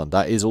one and that one.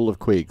 That is all of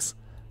Queek's.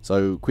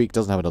 So Queek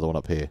doesn't have another one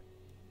up here.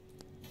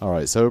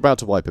 Alright, so we're about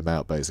to wipe him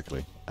out,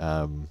 basically.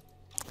 And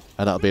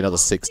that'll be another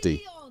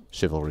 60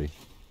 chivalry,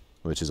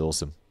 which is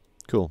awesome.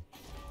 Cool.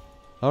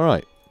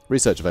 Alright,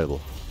 research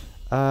available.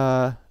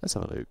 Let's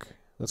have a look.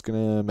 That's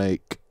gonna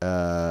make,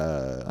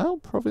 oh,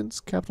 province,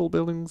 capital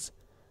buildings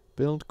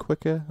build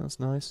quicker. That's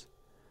nice.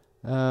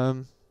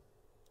 Income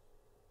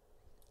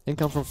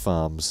from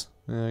farms.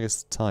 I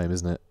guess time,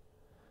 isn't it?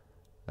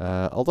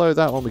 Although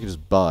that one we can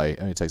just buy. It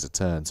only takes a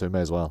turn, so we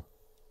may as well.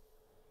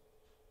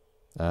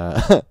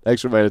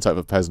 Extra melee type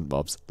of peasant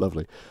mobs.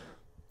 Lovely.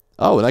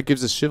 Oh, and that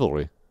gives us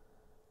chivalry.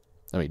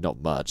 I mean,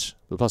 not much,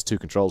 but plus 2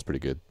 control's pretty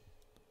good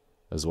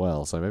as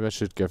well. So maybe I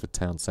should go for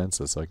town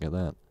centre so I can get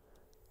that.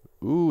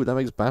 Ooh, that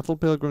makes battle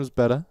pilgrims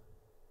better.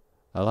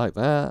 I like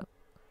that.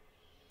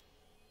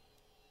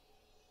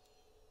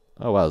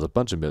 Oh wow, there's a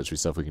bunch of military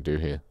stuff we can do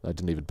here I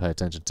didn't even pay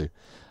attention to.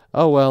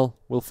 Oh well,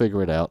 we'll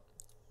figure it out.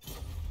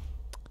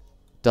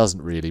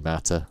 Doesn't really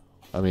matter.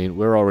 I mean,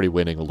 we're already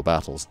winning all the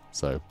battles,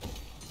 so,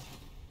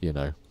 you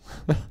know.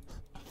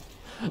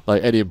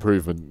 Like, any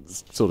improvement,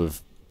 sort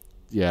of,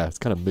 yeah, it's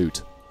kind of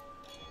moot.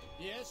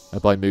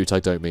 And by moot, I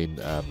don't mean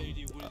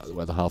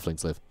where the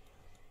halflings live.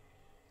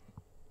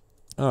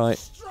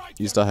 Alright,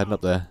 you start heading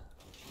up there.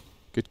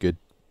 Good, good.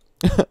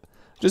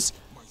 Just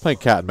playing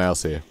cat and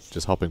mouse here,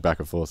 just hopping back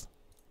and forth.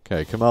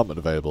 Okay, commandment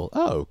available.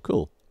 Oh,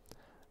 cool.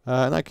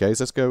 In that case,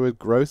 let's go with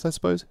growth, I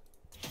suppose.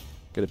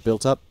 Get it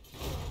built up.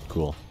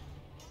 Cool.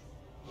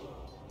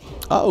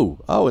 Oh,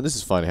 and this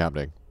is finally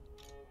happening.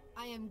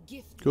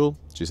 Cool.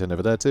 She's heading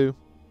over there too.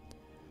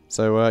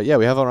 So, yeah,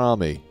 we have our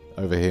army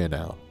over here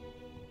now.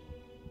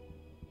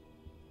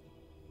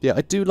 Yeah,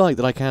 I do like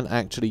that I can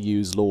actually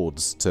use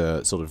lords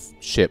to sort of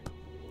ship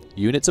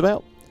units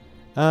about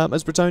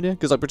as Bretonnia.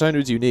 Because like,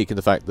 Bretonnia is unique in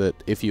the fact that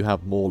if you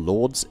have more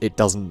lords, it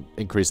doesn't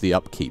increase the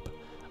upkeep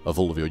of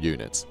all of your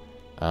units.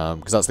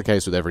 Because that's the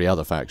case with every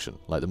other faction.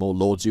 Like, the more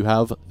lords you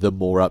have, the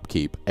more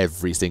upkeep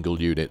every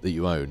single unit that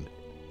you own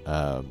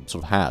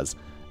sort of has.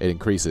 It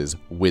increases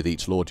with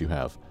each lord you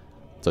have.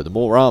 So the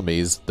more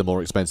armies, the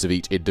more expensive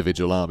each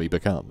individual army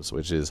becomes,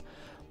 which is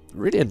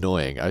really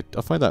annoying. I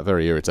find that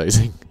very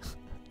irritating.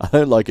 I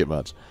don't like it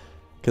much.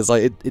 Because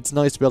like, it's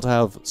nice to be able to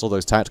have sort of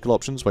those tactical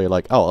options where you're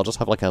like, oh, I'll just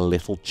have like a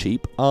little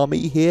cheap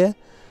army here.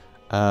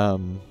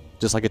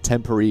 Just like a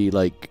temporary,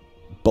 like,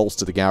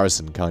 bolster the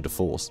garrison kind of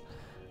force.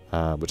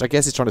 Which I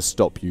guess is trying to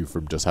stop you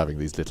from just having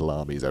these little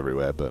armies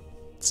everywhere, but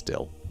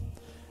still.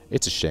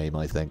 It's a shame,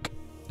 I think.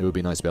 It would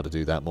be nice to be able to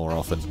do that more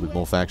often with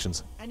more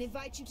factions. And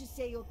invite you to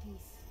say your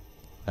piece.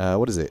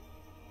 What is it?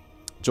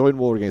 Join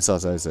war against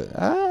us, is it?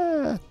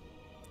 Ah!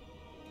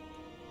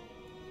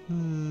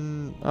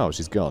 Oh,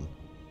 she's gone.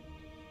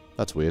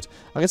 That's weird.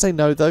 I'm going to say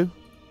no, though.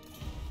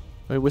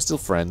 I mean, we're still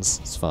friends.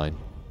 It's fine.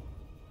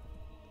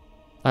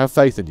 I have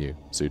faith in you,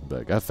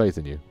 Sudenberg. I have faith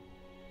in you.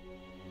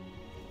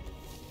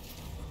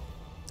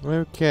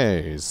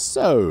 Okay,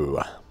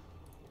 so...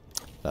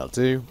 That'll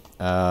do.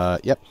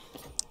 Yep.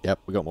 Yep,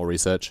 we got more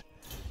research.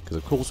 Because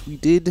of course we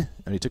did.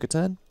 Only took a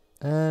turn.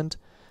 And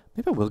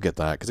maybe I will get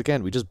that, because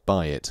again, we just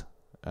buy it.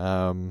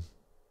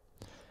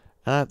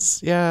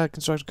 That's, yeah,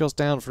 construction cost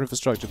down for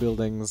infrastructure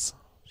buildings.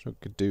 Sure, we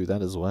could do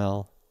that as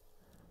well.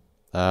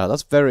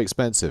 That's very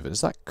expensive. And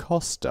does that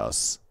cost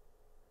us?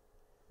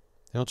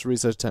 In order to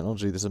research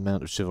technology, this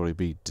amount of chivalry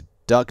be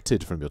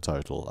deducted from your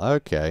total.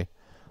 Okay.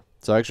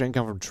 So extra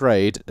income from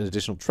trade, an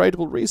additional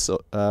tradable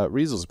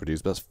resources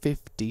produced, but that's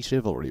 50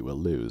 chivalry we'll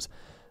lose.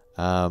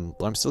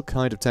 But I'm still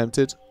kind of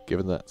tempted,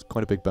 given that it's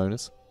quite a big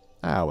bonus.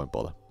 I won't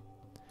bother.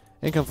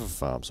 Income from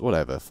farms,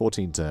 whatever.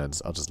 14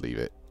 turns, I'll just leave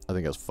it. I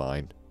think that's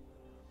fine.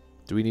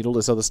 Do we need all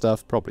this other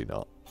stuff? Probably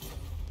not.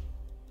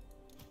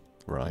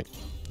 Right,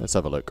 let's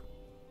have a look.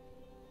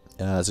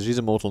 So she's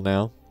immortal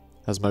now,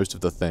 has most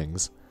of the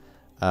things.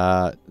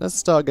 Let's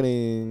start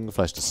getting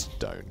flesh to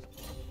stone.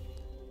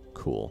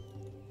 Cool.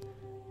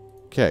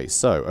 Okay,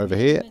 so over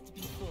here,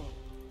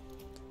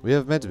 we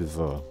have met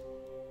before.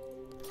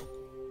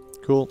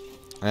 Cool.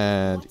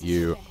 And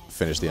you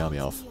finish the army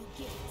off.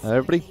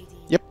 Everybody?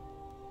 Yep.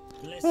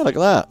 Oh, look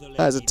at that.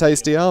 That is a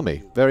tasty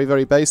army. Very,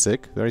 very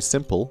basic. Very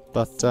simple,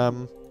 but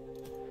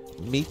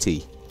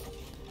meaty.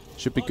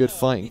 Should be good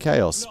fighting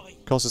chaos.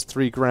 Costs us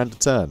 3 grand a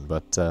turn,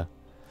 but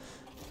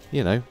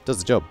you know, does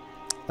the job.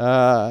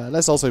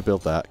 Let's also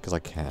build that, because I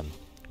can.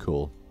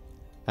 Cool.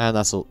 And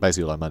that's all,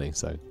 basically all our money,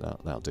 so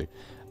that'll do.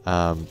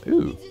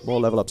 Ooh, more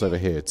level ups over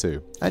here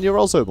too. And you're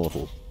also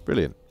immortal.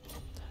 Brilliant.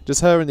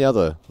 Just her and the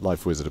other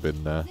life wizard have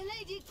been,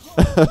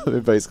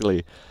 been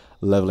basically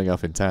leveling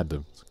up in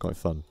tandem. It's quite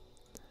fun.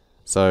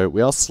 So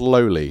we are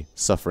slowly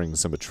suffering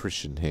some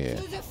attrition here.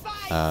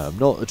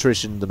 Not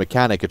attrition, the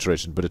mechanic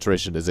attrition, but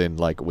attrition as in,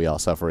 like, we are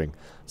suffering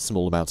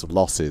small amounts of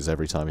losses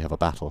every time we have a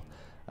battle.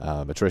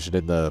 Attrition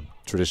in the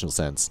traditional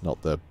sense,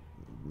 not the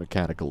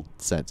mechanical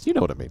sense. You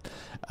know what I mean.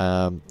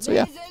 So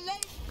yeah.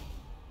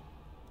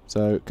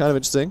 So, kind of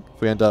interesting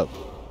if we end up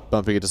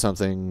bumping into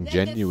something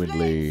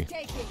genuinely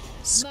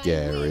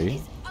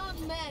scary.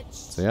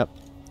 So, yep.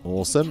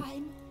 Awesome.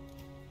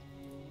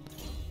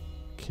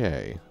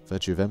 Okay.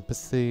 Virtue of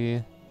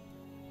empathy.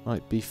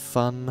 Might be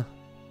fun.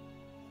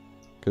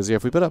 Because, yeah,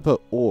 if we put up an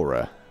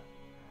aura,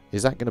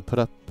 is that going to put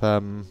up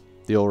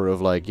the aura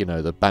of, like, you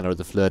know, the banner of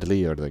the fleur de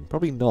lis or anything?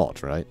 Probably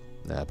not, right?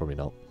 Nah, probably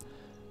not.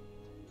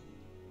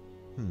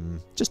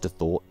 Just a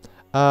thought.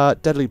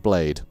 Deadly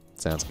Blade.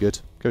 Sounds good.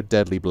 Go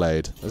Deadly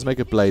Blade. Let's make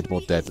a blade more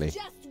deadly.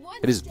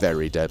 It is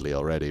very deadly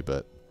already,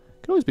 but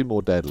it can always be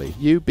more deadly.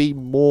 You be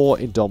more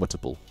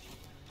indomitable.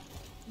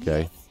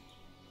 Okay.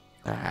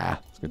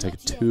 It's going to take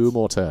 2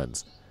 more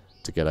turns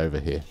to get over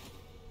here.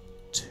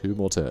 2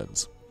 more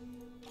turns.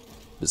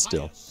 But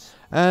still.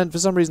 And for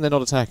some reason they're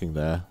not attacking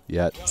there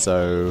yet,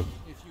 so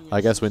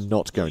I guess we're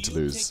not going to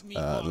lose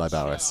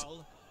Libaris.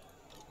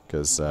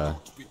 Because,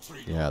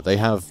 yeah, they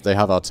have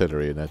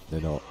artillery and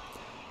they're not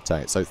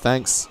attacking. So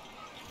thanks.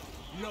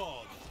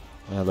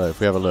 Hello, if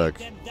we have a look.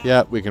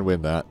 Yeah, we can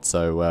win that.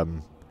 So,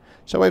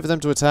 Should I wait for them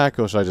to attack,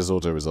 or should I just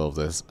auto-resolve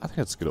this? I think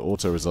I'm just going to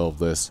auto-resolve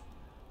this,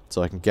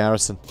 so I can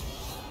garrison.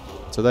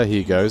 So there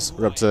he goes.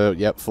 We're up to,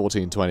 yep,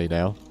 1420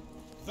 now.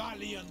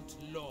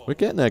 We're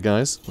getting there,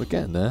 guys. We're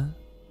getting there.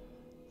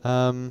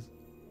 Alright,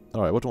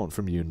 what do I want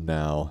from you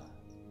now?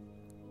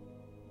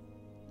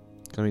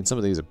 I mean, some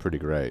of these are pretty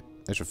great.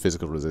 Extra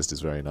physical resist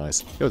is very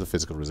nice. Go with the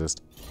physical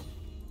resist.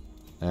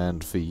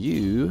 And for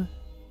you,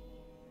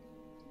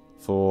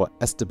 for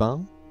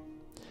Esteban,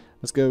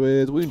 let's go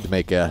with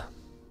Woundmaker.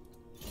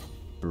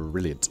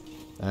 Brilliant.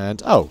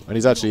 And, oh, and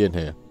he's actually in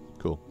here.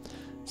 Cool.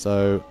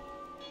 So,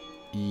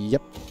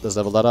 yep, let's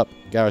level that up.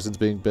 Garrison's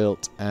being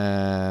built,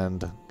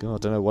 and, God, I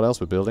don't know what else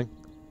we're building.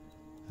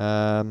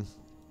 Don't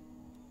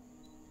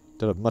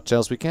have much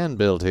else we can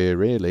build here,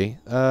 really.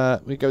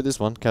 We go with this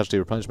one, casualty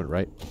replenishment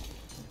rate.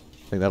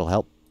 I think that'll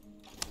help.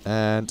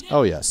 And,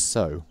 oh yes,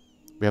 so,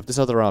 we have this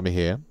other army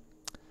here.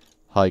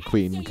 High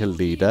Queen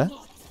Khalida.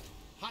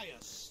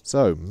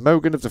 So,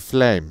 Mogan of the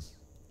Flame.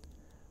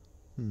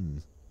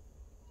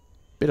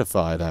 Bit of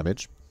fire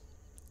damage.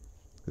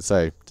 Let's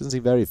say, doesn't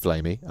seem very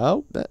flamey.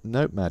 Oh,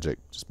 no, magic.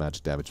 Just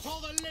magic damage.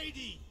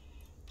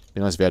 Be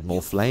nice if he had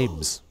more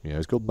flames. You know,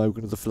 it's called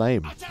Mogan of the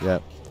Flame. Yeah,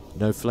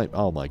 no flame.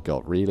 Oh my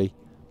god, really?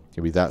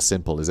 Can be that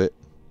simple, is it?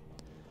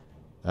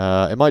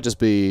 It might just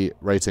be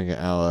rating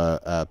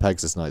our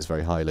Pegasus Knights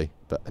very highly.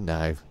 But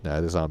no,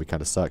 this army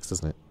kind of sucks,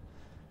 doesn't it?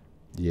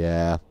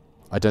 Yeah,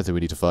 I don't think we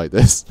need to fight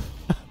this.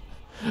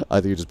 I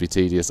think it would just be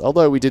tedious.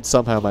 Although we did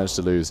somehow manage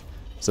to lose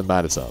some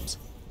man-at-arms.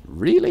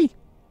 Really?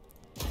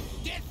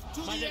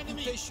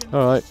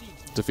 Alright,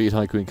 defeat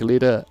High Queen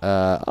Khalida.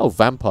 Oh,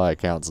 vampire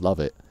counts, love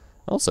it.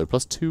 Also,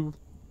 +2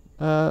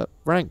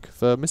 rank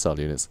for missile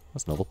units.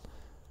 That's novel.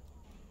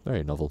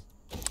 Very novel.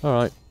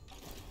 Alright.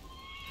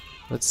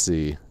 Let's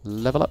see.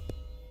 Level up.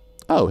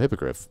 Oh,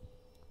 Hippogriff.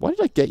 Why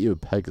did I get you a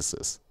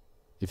Pegasus?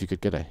 If you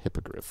could get a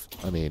Hippogriff.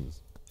 I mean,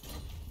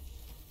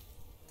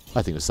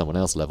 I think it was someone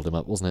else leveled him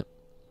up, wasn't it?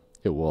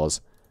 It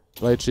was.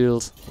 Blade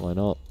Shield, why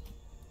not?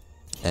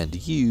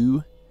 And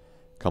you,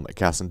 Comet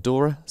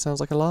Cassandora, sounds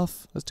like a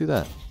laugh. Let's do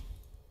that.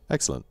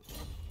 Excellent.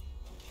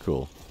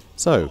 Cool.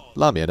 So,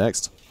 Lamia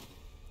next.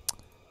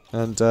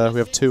 And we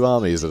have 2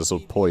 armies that are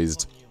sort of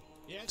poised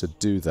to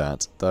do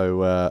that.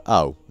 Though,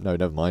 oh, no,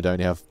 never mind. I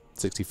only have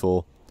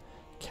 64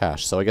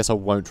 cash, so I guess I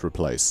won't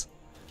replace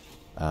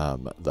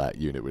that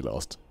unit we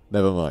lost.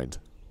 Never mind.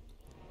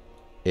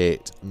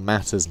 It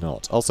matters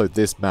not. Also,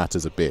 this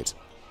matters a bit.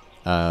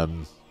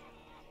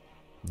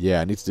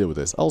 Yeah, I need to deal with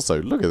this.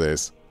 Also, look at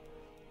this.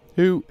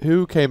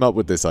 Who came up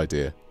with this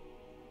idea?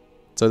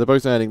 So they're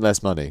both earning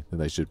less money than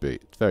they should be.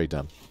 It's very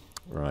dumb.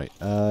 Right.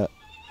 Okay.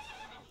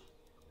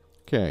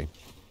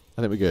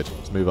 I think we're good.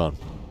 Let's move on.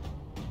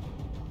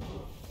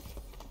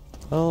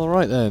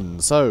 Alright then.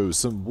 So,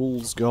 some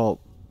wolves got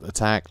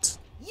attacked.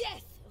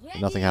 Yes,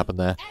 Nothing happened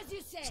there.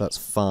 So that's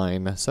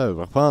fine. So,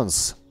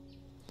 Repanse.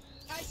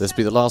 This will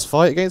be the last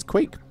fight against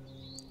Queek.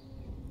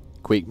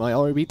 Queek might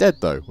already be dead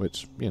though,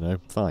 which, you know,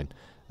 fine.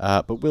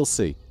 But we'll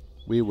see.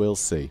 We will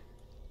see.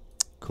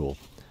 Cool.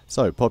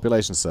 So,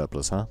 population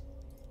surplus, huh?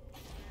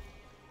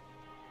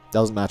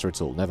 Doesn't matter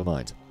at all. Never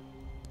mind.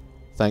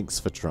 Thanks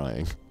for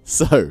trying.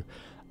 So,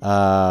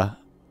 yeah,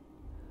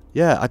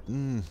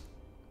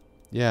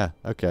 yeah,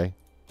 okay.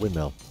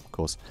 Windmill, of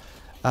course.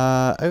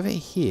 Over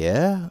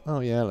here, oh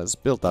yeah, let's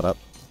build that up.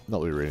 Not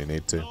that we really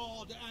need to.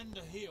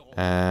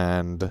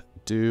 And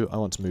do I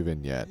want to move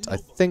in yet? I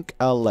think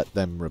I'll let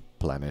them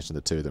replenish and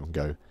the 2 of them can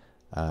go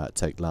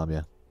take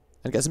Lamia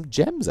and get some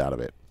gems out of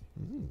it.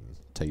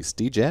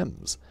 Tasty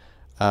gems.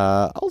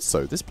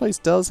 Also, this place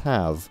does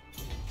have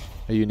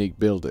a unique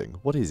building.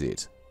 What is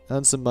it?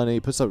 Earn some money,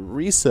 puts up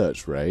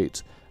research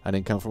rate, and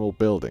income from all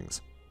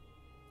buildings.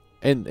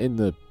 In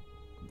the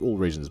all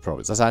regions of the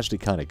province. That's actually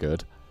kind of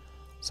good.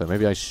 So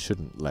maybe I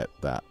shouldn't let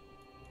that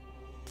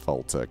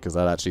falter, because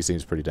that actually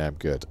seems pretty damn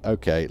good.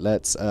 Okay,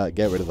 let's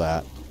get rid of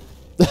that.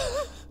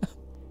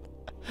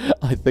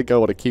 I think I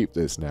want to keep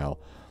this now.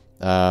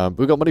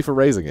 We've got money for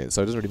raising it,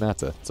 so it doesn't really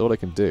matter. So what I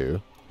can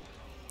do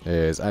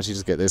is actually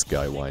just get this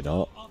guy, why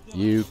not?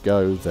 You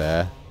go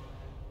there.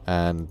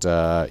 And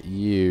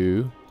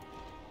you...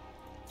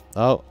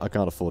 Oh, I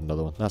can't afford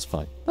another one. That's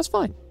fine. That's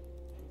fine.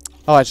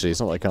 Oh, actually, it's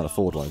not like I can't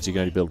afford one. So you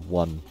can only build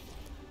 1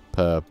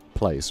 per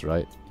place,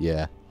 right?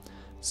 Yeah.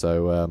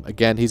 So,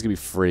 again, he's going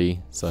to be free.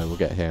 So we'll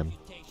get him.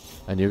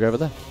 And you go over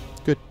there.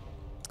 Good.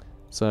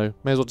 So,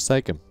 may as well just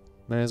take him.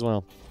 May as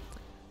well.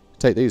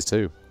 Take these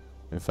too,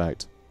 in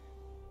fact.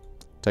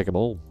 Take them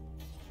all.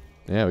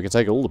 Yeah, we can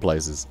take all the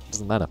places.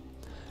 Doesn't matter.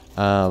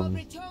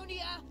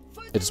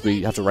 It's just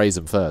we have to raise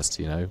them first,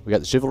 you know. We get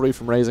the chivalry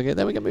from raising it,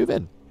 then we can move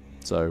in.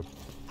 So,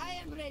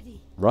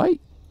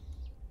 right?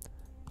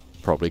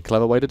 Probably a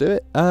clever way to do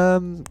it.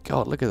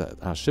 God, look at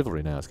that. Our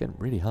chivalry now. It's getting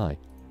really high.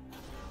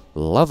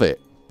 Love it.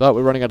 But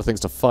we're running out of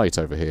things to fight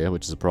over here,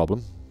 which is a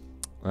problem.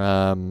 We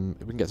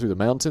can get through the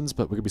mountains,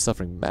 but we're going to be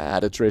suffering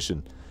mad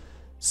attrition.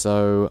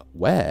 So,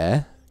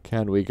 where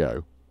can we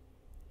go?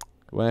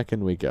 Where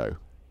can we go?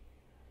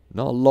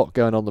 Not a lot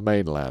going on the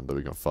mainland that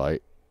we can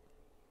fight.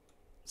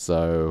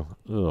 So,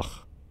 ugh.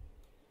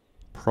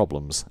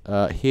 problems.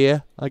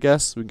 Here, I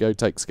guess, we can go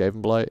take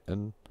Skaven Blight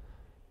and,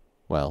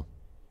 well,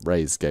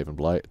 raise Skaven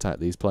Blight, attack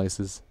these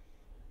places.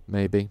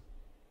 Maybe.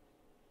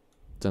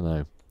 Don't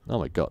know. Oh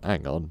my god,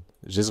 hang on.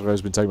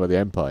 Gisela's been taken by the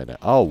Empire now.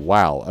 Oh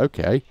wow,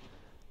 okay.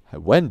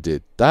 When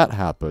did that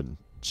happen?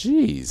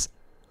 Jeez.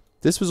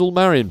 This was all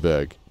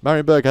Marienburg.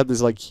 Marienburg had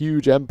this, like,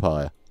 huge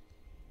empire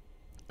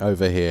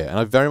over here, and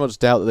I very much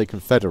doubt that they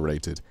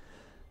confederated.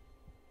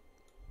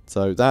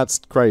 So that's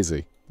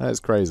crazy. That is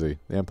crazy.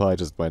 The Empire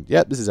just went,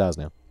 yep, this is ours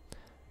now.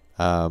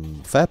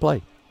 Fair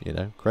play, you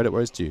know, credit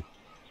where it's due.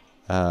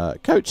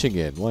 Coaching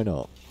in, why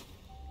not?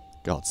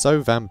 God,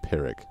 so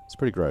vampiric. It's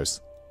pretty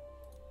gross.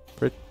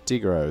 Pretty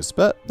gross,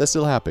 but they're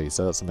still happy,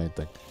 so that's the main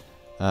thing.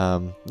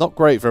 Not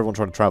great for everyone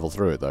trying to travel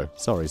through it, though.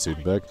 Sorry,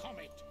 Sudenberg.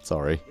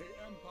 Sorry.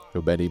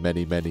 Your many,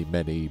 many, many,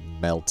 many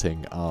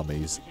melting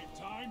armies.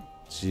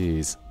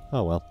 Jeez.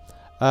 Oh, well.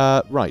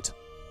 Right.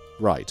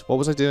 Right. What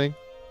was I doing?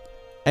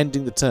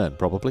 Ending the turn,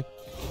 probably.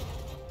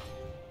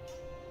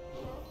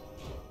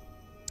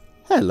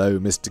 Hello,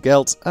 Mr.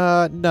 Gelt.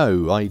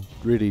 No, I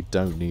really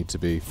don't need to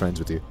be friends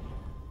with you.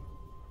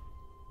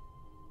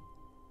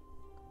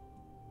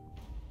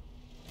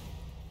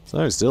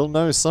 So, still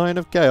no sign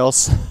of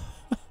chaos.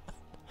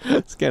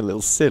 It's getting a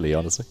little silly,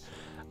 honestly.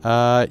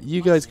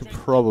 You guys could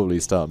probably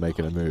start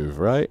making a move,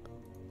 right?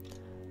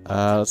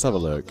 Let's have a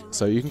look.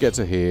 So you can get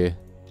to here.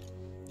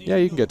 Yeah,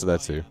 you can get to there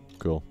too.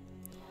 Cool.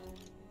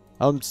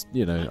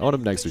 You know, I want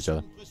them next to each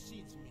other.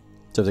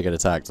 So if they get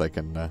attacked, they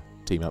can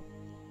team up.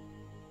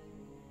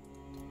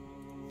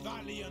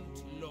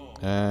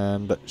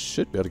 And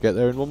should be able to get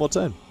there in one more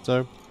turn.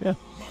 So, yeah.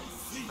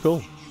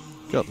 Cool.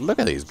 God, look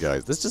at these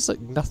guys. There's just like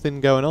nothing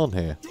going on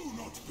here.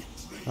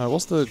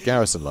 What's the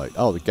garrison like?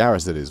 Oh, the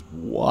garrison is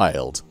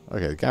wild.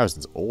 Okay, the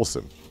garrison's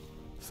awesome.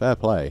 Fair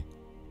play.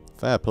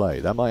 Fair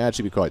play. That might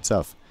actually be quite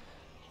tough.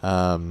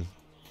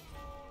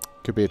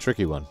 Could be a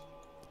tricky one.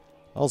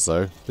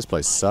 Also, this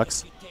place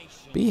sucks.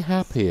 Be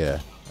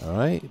happier,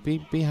 alright?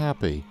 Be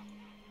happy.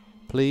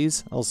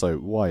 Please? Also,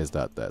 why is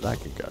that there? That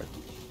can go.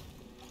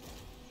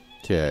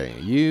 Okay,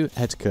 you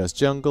head to Cursed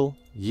Jungle.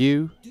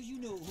 You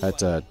head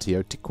to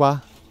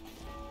Teotihuacan.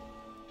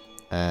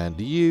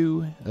 And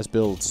you, let's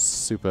build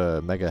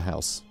super mega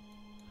house.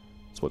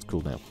 That's what it's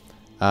called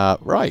now.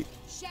 Right.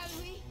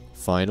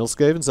 Final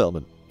Skaven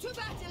settlement.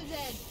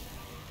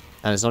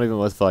 And it's not even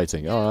worth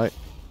fighting. Alright.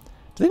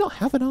 Do they not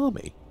have an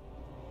army?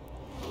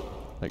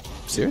 Like,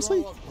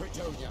 seriously?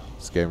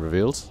 Skaven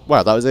revealed.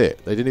 Wow, that was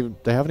it. They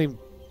haven't even...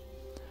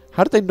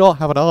 How did they not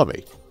have an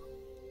army?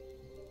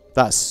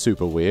 That's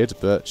super weird,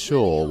 but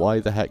sure, why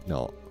the heck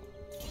not?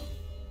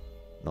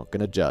 Not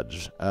gonna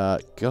judge.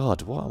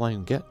 God, what am I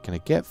gonna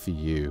get for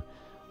you?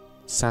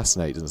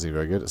 Assassinate doesn't seem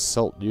very good.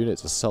 Assault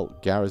units,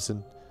 assault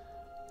garrison.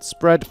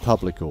 Spread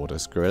public order.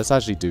 Screw it. Let's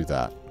actually do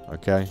that.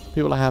 Okay?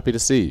 People are happy to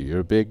see you.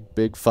 You're a big,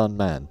 big fun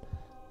man.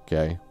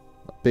 Okay?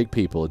 Big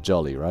people are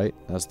jolly, right?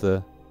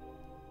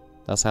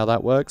 That's how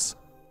that works?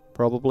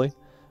 Probably.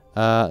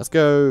 Let's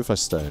go for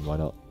stone, why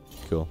not?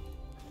 Cool.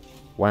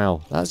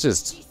 Wow, that's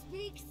just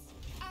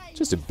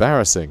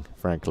embarrassing,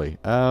 frankly.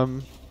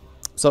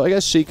 So I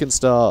guess she can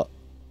start...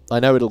 I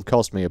know it'll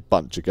cost me a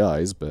bunch of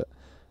guys, but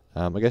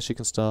I guess she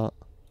can start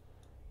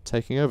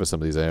taking over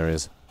some of these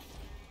areas.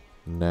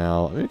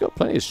 Now, I mean, we've got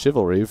plenty of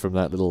chivalry from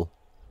that little,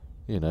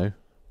 you know,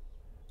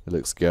 little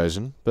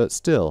excursion, but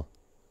still.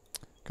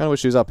 Kind of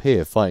wish she was up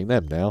here fighting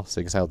them now,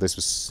 seeing as how this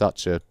was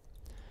such a...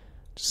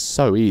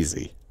 so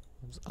easy.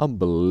 It was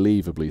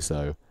unbelievably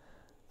so.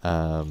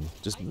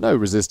 Just no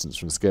resistance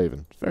from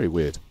Skaven. Very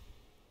weird.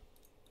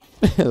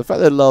 The fact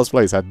that last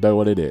place had no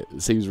one in it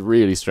seems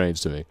really strange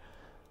to me.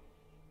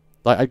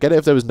 Like, I'd get it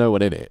if there was no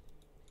one in it,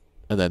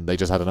 and then they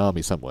just had an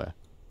army somewhere,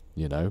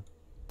 you know?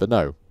 But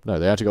no,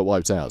 they actually got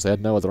wiped out, so they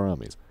had no other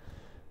armies.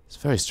 It's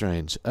very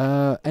strange.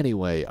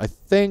 Anyway, I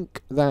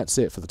think that's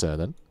it for the turn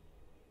then.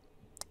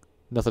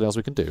 Nothing else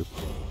we can do.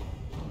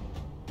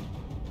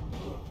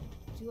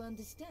 To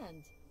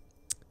understand.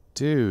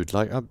 Dude,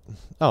 like,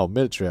 oh,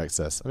 military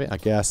access. I mean, I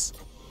guess.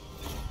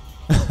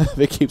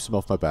 It keeps them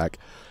off my back.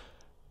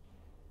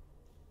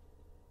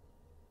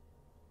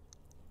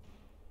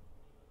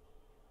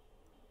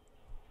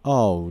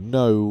 Oh,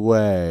 no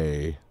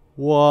way.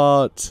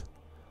 What?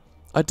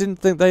 I didn't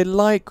think they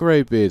liked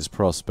Greybeard's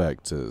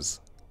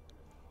prospectors.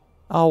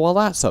 Oh, well,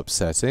 that's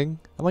upsetting.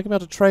 Am I going to be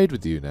able to trade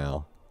with you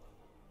now?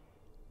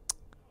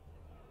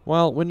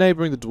 Well, we're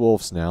neighbouring the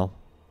dwarfs now.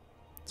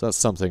 So that's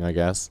something, I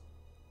guess.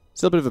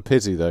 Still a bit of a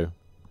pity, though.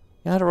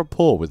 You had a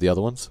rapport with the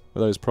other ones,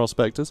 with those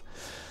prospectors.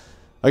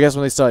 I guess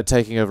when they started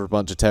taking over a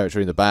bunch of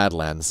territory in the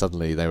Badlands,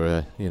 suddenly they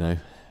were, you know,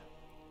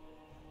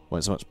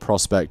 weren't so much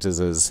prospectors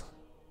as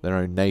their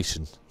own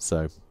nation.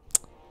 So,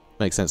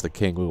 makes sense the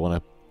king would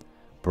want to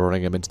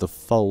bring him into the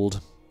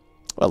fold.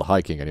 Well, the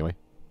High King, anyway.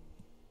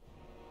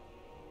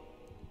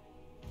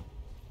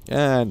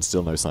 And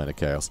still no sign of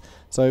chaos.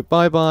 So,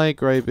 bye-bye,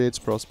 Greybeard's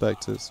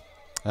prospectors.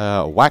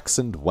 Wax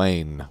and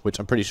Wane, which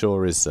I'm pretty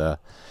sure is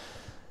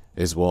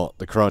what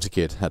the Karate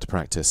Kid had to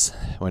practice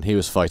when he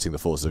was fighting the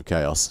forces of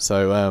chaos.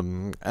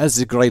 So, as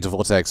the Great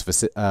Vortex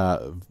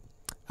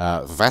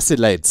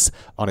vacillates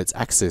on its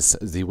axis.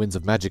 The winds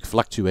of magic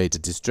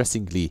fluctuate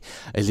distressingly,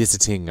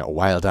 eliciting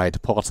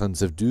wild-eyed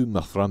portents of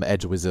doom from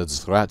edge wizards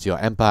throughout your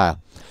empire.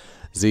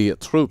 The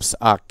troops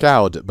are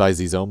cowed by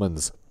these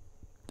omens,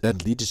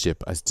 and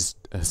leadership has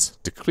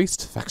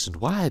decreased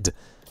faction-wide.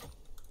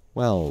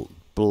 Well,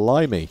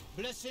 blimey.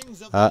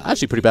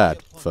 Actually pretty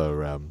bad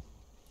for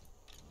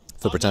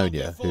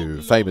Bretonnia,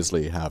 who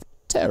famously have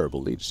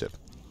terrible leadership.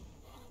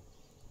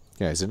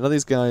 Okay, so none of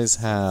these guys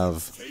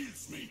have...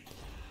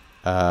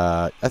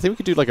 I think we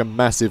could do like a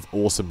massive,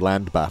 awesome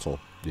land battle,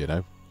 you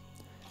know?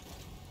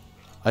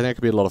 I think it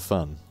could be a lot of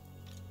fun.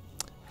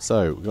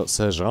 So, we've got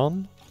Sir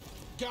John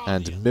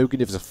and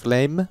Morgan of the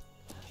Flame.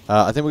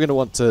 I think we're going to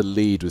want to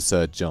lead with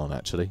Sir John,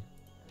 actually.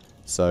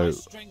 So,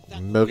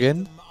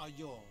 Morgan,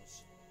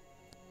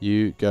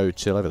 you go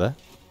chill over there.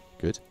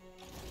 Good.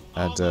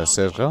 And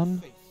Sir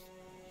John,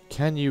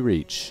 can you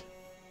reach?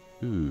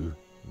 Ooh,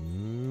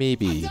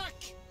 maybe.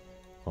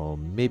 Or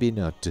maybe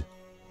not.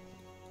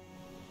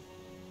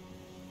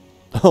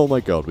 Oh my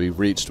god, we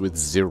reached with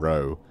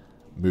 0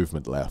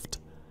 movement left.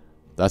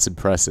 That's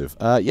impressive.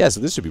 Yeah, so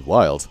this should be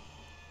wild.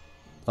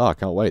 Oh, I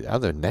can't wait. Oh,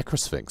 they're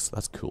Necrosphinx.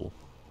 That's cool.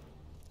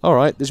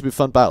 Alright, this should be a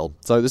fun battle.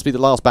 So this will be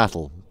the last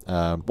battle.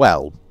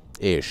 Well,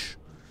 ish.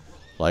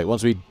 Like,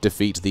 once we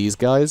defeat these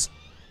guys,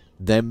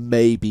 there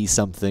may be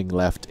something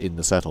left in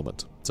the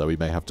settlement. So we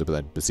may have to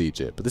then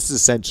besiege it. But this is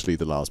essentially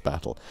the last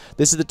battle.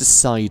 This is the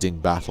deciding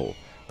battle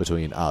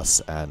between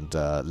us and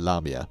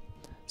Lamia.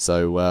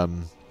 So,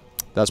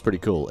 that's pretty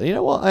cool. And you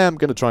know what? I am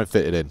going to try and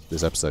fit it in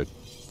this episode.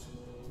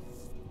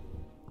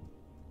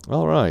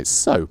 Alright,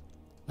 so.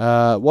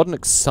 What an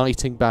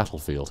exciting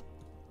battlefield.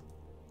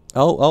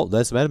 Oh,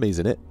 there's some enemies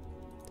in it.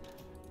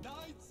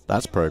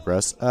 That's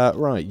progress.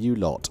 Right, you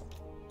lot.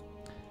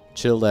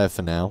 Chill there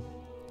for now.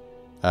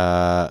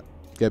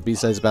 Get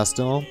Bises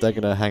Baston. They're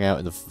going to hang out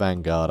in the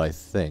vanguard, I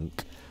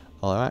think.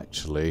 Although,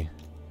 actually,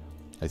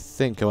 I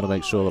think I want to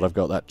make sure that I've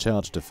got that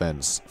charge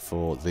defense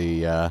for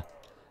the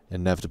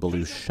inevitable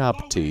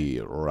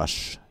Ushabti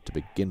rush to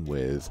begin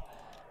with.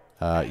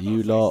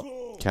 You lot,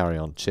 carry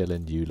on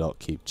chilling. You lot,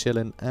 keep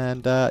chilling.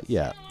 And,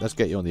 yeah, let's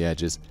get you on the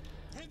edges.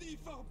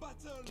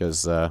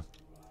 Because, yeah,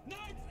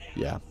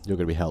 you're going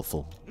to be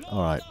helpful.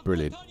 Alright,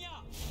 brilliant.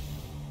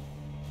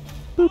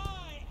 Boop.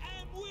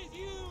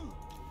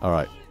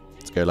 Alright,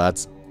 let's go,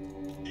 lads.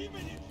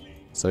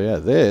 So, yeah,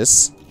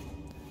 this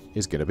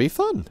is going to be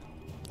fun.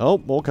 Oh,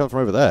 more coming from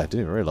over there. Didn't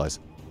even realise.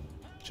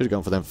 Should have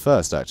gone for them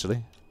first,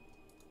 actually.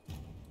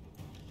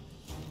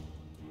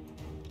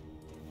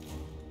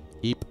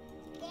 Eep.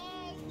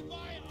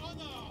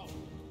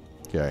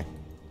 Okay.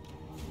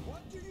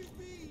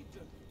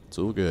 It's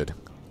all good.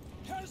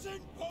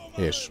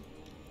 Ish.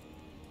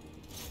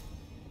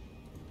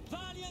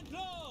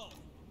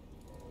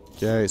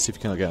 Okay, see if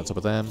you can't get on top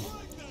of them.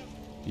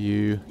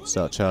 You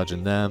start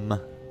charging them.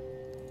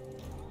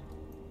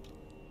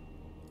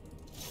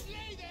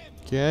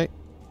 Okay.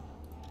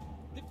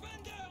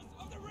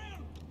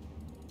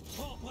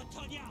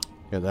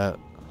 Get that.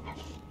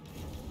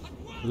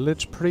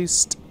 Lich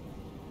Priest.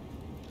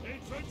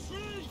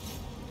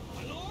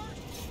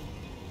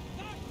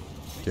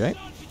 Okay,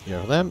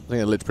 yeah, for them. I think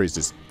the Lich Priest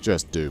is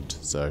just doomed,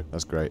 so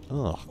that's great.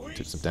 Oh,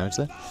 took some damage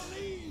there.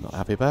 Not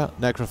happy about.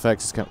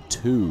 Necrofex is coming.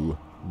 2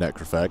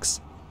 Necrofex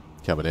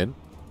coming in.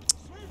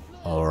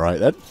 Alright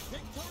then.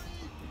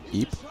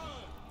 Eep.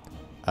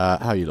 How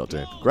are you lot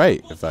doing?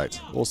 Great, in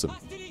fact. Awesome.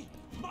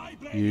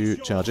 You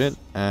charge in,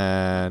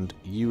 and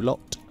you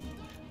lot.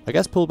 I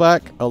guess pull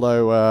back,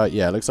 although,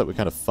 yeah, it looks like we're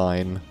kind of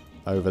fine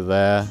over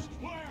there.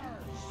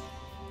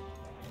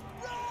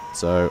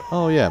 So,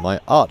 oh yeah,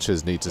 my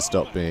archers need to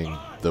stop being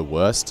the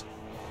worst.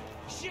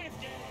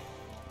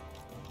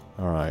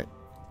 Alright,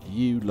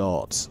 you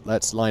lot.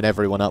 Let's line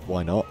everyone up,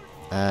 why not?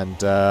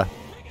 And,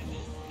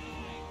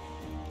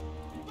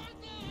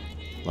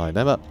 line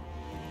them up.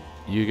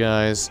 You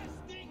guys.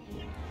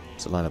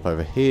 So line up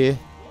over here.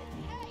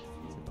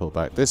 Pull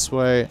back this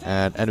way.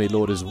 And enemy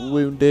lord is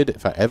wounded. In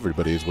fact,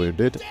 everybody is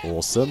wounded.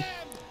 Awesome.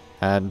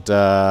 And,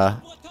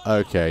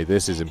 okay,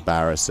 this is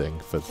embarrassing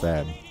for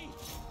them.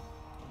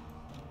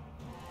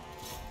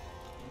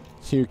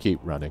 You keep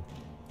running.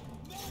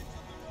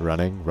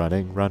 Running,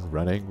 running,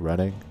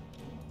 running.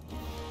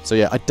 So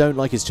yeah, I don't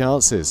like his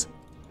chances.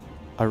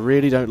 I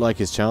really don't like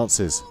his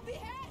chances.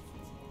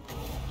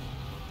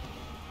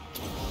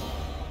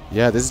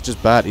 Yeah, this is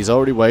just bad. He's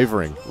already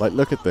wavering. Like,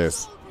 look at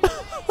this.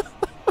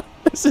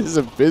 This is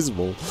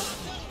abysmal.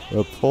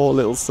 A poor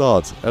little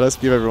sod. And let's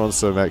give everyone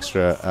some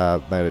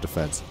extra melee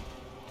defense.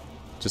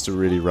 Just to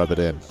really rub it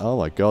in. Oh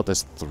my god,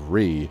 there's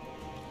 3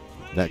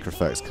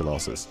 Necrofex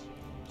Colossus.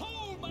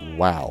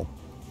 Wow.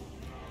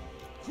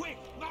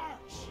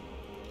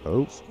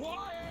 Oh.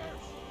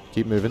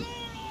 Keep moving.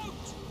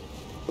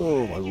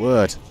 Oh my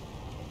word.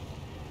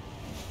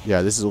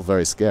 Yeah, this is all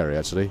very scary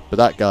actually. But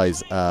that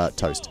guy's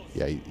toast.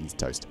 Yeah, he's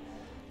toast.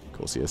 Of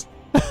course he is.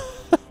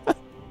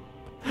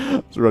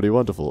 It's really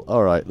wonderful.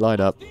 Alright,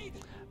 line up.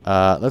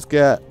 Let's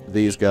get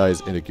these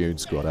guys in a goon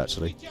squad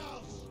actually.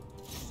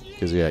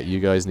 Because yeah, you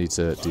guys need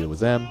to deal with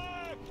them.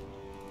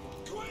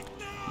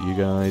 You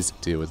guys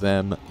deal with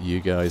them. You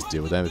guys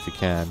deal with them if you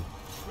can.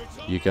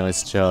 You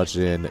guys charge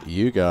in.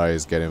 You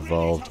guys get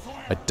involved.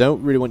 I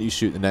don't really want you to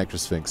shoot the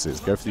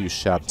Necrosphinxes. Go for the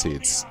Ushabti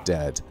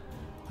instead.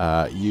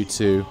 You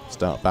two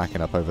start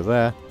backing up over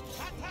there.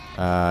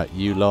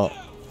 You lot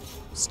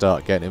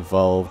start getting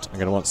involved. I'm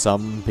going to want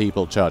some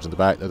people charging the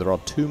back. There are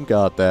Tomb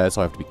Guard there,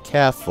 so I have to be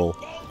careful.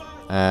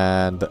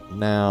 And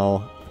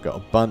now I've got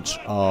a bunch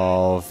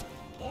of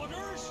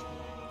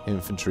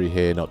infantry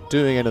here not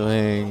doing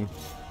anything.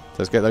 So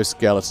let's get those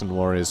skeleton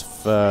warriors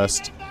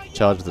first.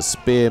 Charge the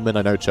spearmen.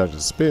 I know charging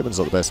the spearmen's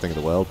not the best thing in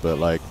the world, but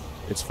like,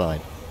 it's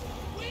fine.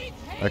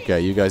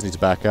 Okay, you guys need to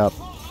back up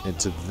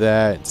into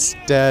there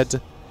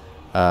instead.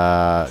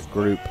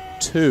 Group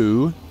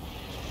 2.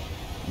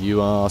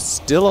 You are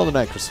still on the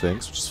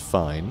Necrosphinx, which is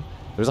fine.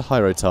 There's a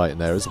Hyro Titan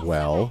there as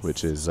well,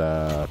 which is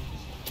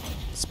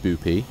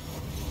spoopy.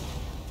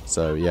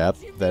 So, yeah,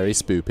 very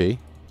spoopy.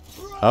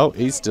 Oh,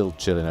 he's still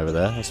chilling over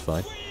there. That's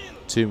fine.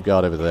 Tomb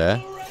Guard over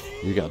there.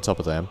 You get on top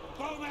of them.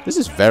 This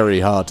is very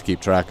hard to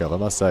keep track of, I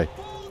must say.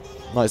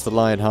 Knights the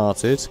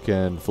Lion-Hearted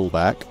can fall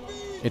back.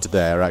 Into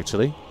there,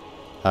 actually.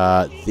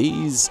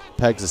 These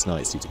Pegasus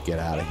Knights need to get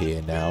out of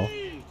here now.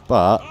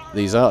 But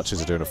these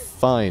archers are doing a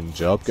fine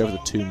job. Go for the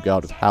Tomb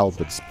Guard with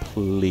halberds,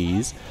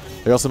 please.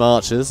 We got some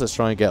archers. Let's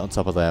try and get on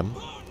top of them.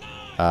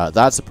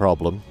 That's a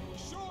problem.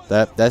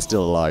 They're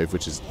still alive,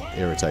 which is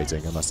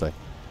irritating, I must say.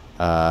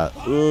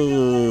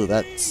 Ooh,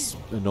 that's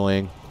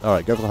annoying.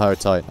 Alright, go for the Hyro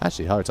Titan.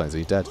 Actually, Hyro Titan's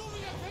already dead.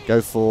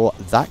 Go for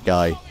that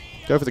guy.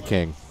 Go for the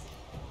king.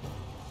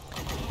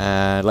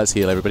 And let's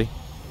heal everybody.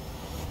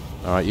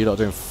 Alright, you're not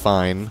doing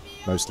fine,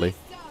 mostly.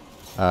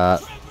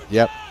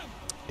 Yep.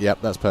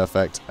 Yep, that's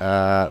perfect.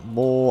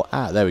 More...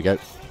 there we go.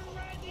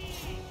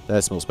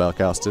 There's small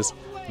spellcasters.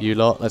 You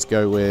lot, let's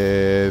go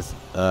with...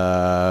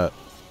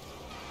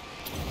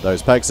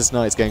 those Pegasus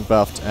Knights getting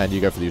buffed, and you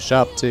go for the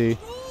Ushabti.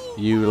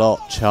 You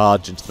lot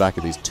charge into the back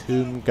of these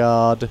Tomb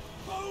Guard.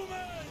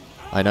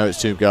 I know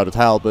it's Tomb Guard with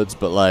halberds,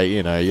 but, like,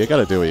 you know, you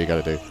gotta do what you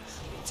gotta do.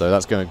 So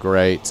that's going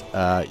great.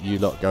 You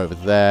lot go over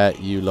there.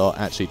 You lot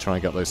actually try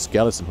and get those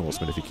Skeleton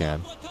Horsemen if you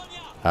can.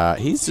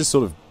 He's just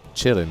sort of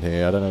chilling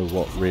here. I don't know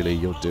what really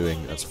you're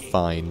doing. That's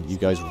fine. You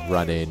guys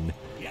run in.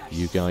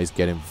 You guys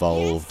get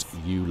involved.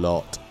 You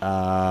lot.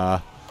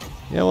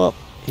 You know what?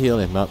 Heal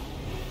him up.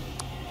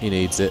 He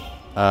needs it.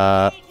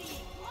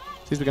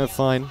 Seems to be going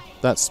fine.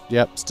 That's,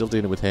 yep, still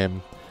dealing with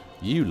him.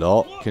 You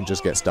lot can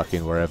just get stuck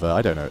in wherever.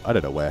 I don't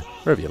know where.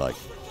 Wherever you like.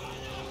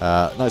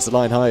 Knights of the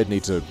Lion-Hide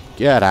need to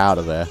get out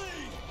of there.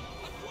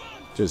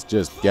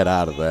 Just get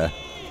out of there.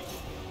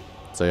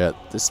 So yeah,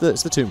 it's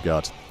the Tomb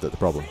Guard that's the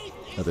problem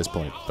at this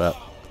point. But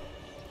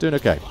doing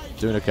okay.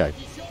 Doing okay.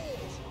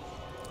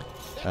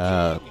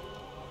 Okay,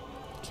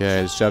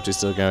 the Shabti's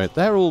still going.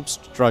 They're all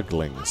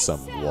struggling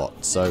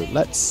somewhat. So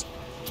let's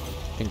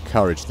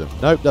encourage them.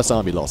 Nope, that's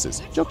army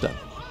losses. Job done.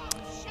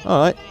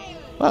 Alright.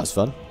 Well, that was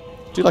fun.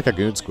 Do you like our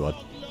Goon Squad?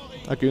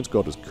 Our Goon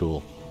Squad was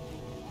cool.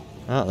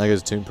 Ah, there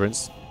goes Tomb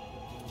Prince.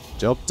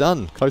 Job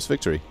done. Close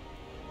victory.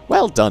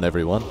 Well done,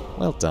 everyone.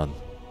 Well done.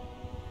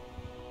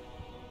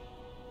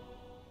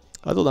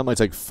 I thought that might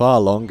take far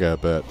longer,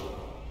 but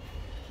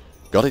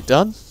got it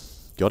done.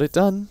 Got it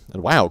done.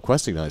 And wow,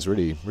 questing nights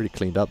really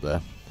cleaned up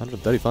there.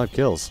 135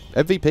 kills.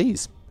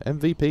 MVPs.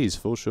 MVPs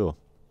for sure.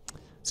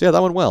 So yeah,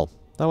 that went well.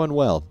 That went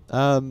well.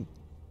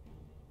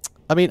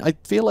 I mean, I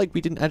feel like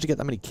we didn't actually get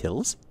that many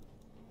kills.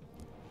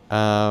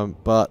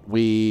 But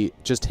we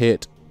just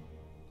hit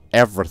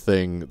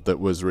everything that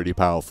was really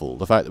powerful.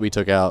 The fact that we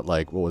took out,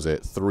 like, what was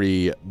it,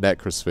 3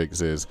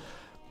 Necrosphinxes.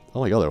 Oh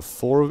my god, there were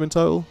 4 of them in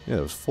total? Yeah,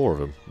 there was 4 of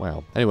them.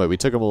 Wow. Anyway, we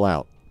took them all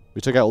out. We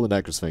took out all the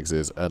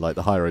Necrosphinxes and, like,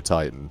 the Hyro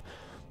Titan.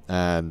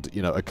 And,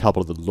 you know, a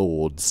couple of the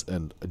Lords.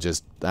 And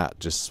that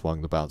just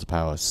swung the balance of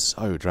power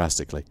so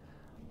drastically.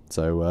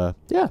 So,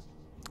 yeah.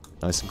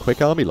 Nice and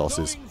quick army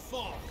losses.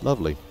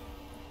 Lovely.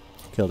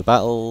 Kill the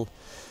battle.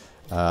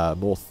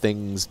 More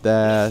things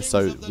there.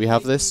 So, we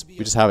have this. We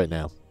just have it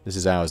now. This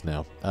is ours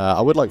now.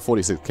 I would like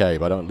 46k,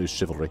 but I don't want to lose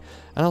chivalry.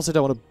 And I also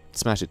don't want to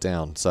smash it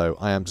down, so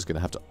I am just going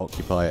to have to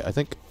occupy it, I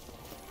think.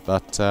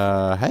 But,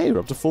 hey, we're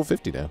up to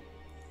 450 now.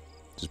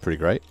 Which is pretty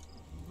great.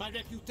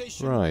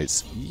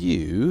 Right,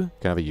 you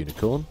can have a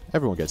unicorn.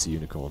 Everyone gets a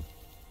unicorn.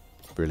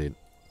 Brilliant.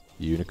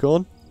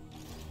 Unicorn.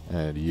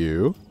 And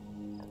you.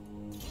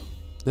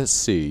 Let's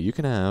see, you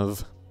can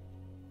have...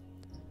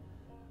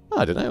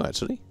 I don't know,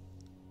 actually.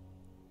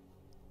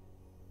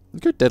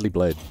 Good Deadly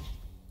Blade.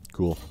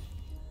 Cool.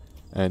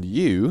 And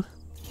you,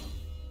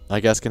 I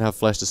guess, can have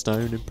Flesh to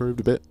Stone improved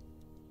a bit.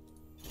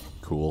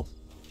 Cool.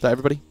 Is that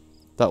everybody?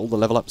 Is that all the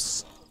level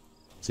ups?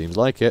 Seems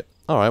like it.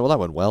 Alright, well that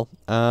went well.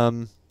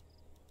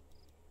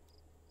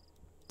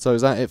 So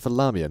is that it for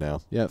Lamia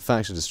now? Yeah,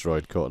 faction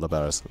destroyed, Court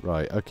Labaris.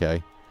 Right,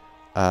 okay.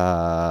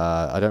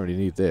 I don't really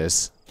need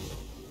this.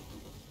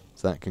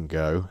 So that can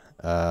go.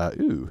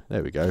 Ooh,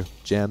 there we go.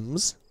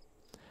 Gems.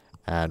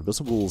 And there's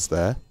some walls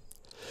there.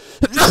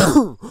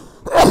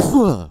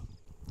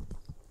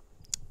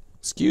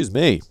 Excuse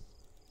me.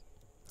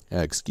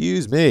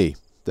 Excuse me.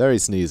 Very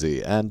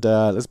sneezy. And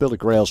let's build a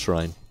Grail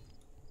Shrine.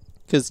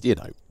 Because, you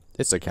know,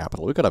 It's a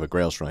capital. We've got to have a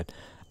Grail Shrine.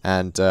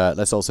 And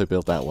let's also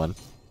build that one.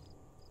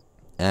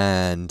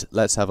 And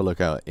let's have a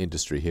look at our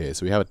industry here.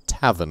 So we have a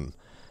tavern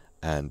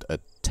and a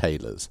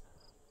tailor's.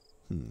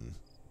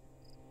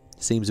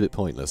 Seems a bit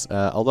pointless.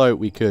 Although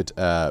we could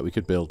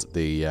build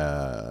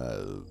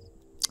the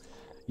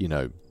you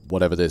know,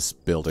 whatever this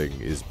building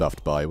is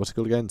buffed by. What's it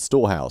called again?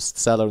 Storehouse. The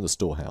cellar and the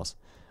storehouse.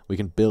 We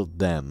can build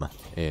them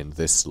in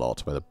this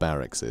slot where the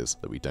barracks is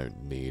that we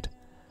don't need.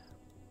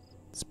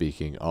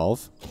 Speaking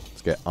of,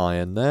 let's get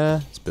iron there.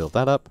 Let's build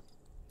that up.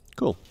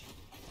 Cool.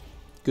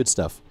 Good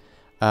stuff.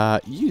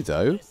 You,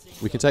 though,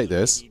 we can take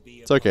this.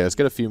 It's okay, let's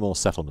get a few more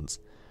settlements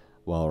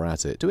while we're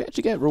at it. Do we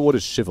actually get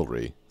rewarded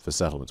chivalry for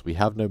settlements? We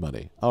have no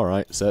money.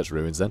 Alright, search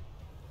ruins then.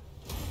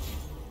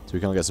 So we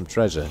can't get some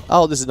treasure.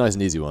 Oh, this is a nice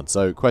and easy one.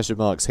 So, question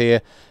marks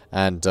here.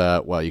 And,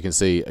 well, you can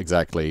see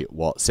exactly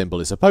what symbol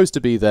is supposed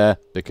to be there.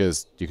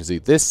 Because you can see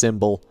this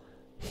symbol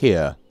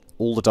here.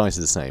 All the dice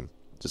are the same.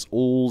 Just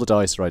all the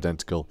dice are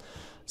identical.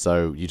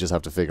 So, you just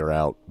have to figure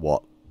out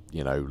what,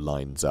 you know,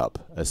 lines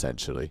up,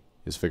 essentially.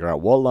 Just figure out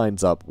what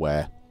lines up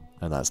where.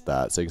 And that's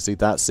that. So, you can see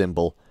that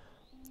symbol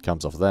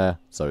comes off there.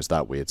 So, it's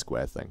that weird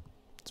square thing.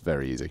 It's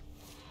very easy.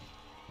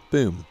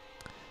 Boom.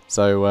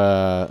 So,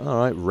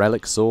 alright,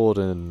 relic sword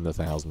and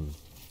 1,000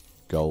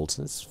 gold.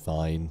 That's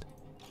fine.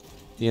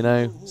 You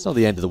know, it's not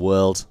the end of the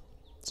world.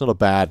 It's not a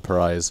bad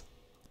prize.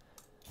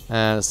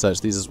 And let's search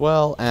these as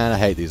well. And I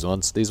hate these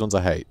ones. These ones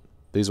I hate.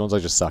 These ones I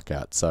just suck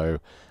at. So,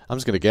 I'm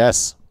just going to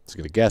guess.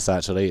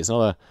 Actually. It's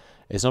not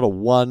a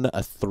 1,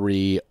 a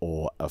 3,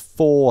 or a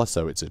 4.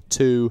 So, it's a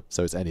 2.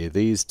 So, it's any of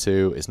these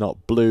two. It's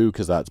not blue,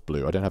 because that's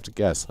blue. I don't have to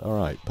guess.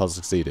 Alright, puzzle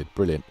succeeded.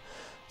 Brilliant.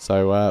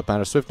 So,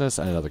 Banner of Swiftness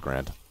and another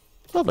grand.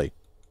 Lovely.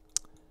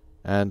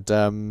 And,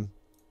 now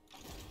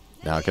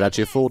I can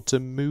actually afford to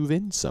move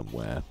in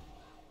somewhere.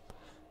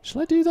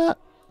 Shall I do that?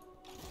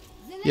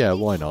 Yeah,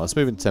 why not? Let's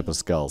move into Temple of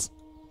Skulls.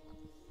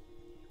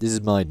 This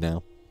is mine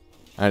now.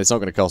 And it's not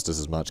going to cost us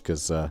as much,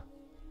 because,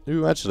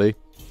 ooh, actually,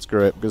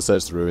 screw it. I'm going to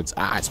search the ruins.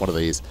 Ah, it's one of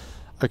these.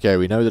 Okay,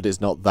 we know that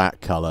it's not that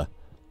colour,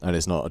 and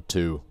it's not a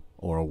 2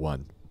 or a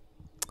 1.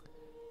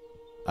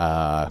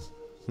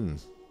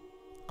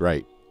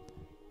 Great.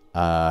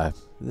 Got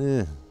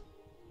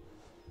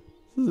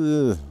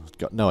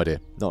no idea.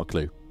 Not a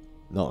clue.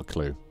 Not a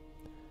clue.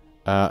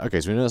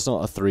 Okay, so we know it's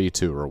not a 3,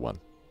 2, or a 1.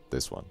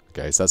 This one.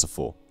 Okay, so that's a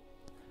 4.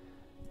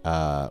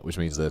 Which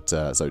means that,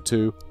 so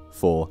 2,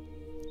 4.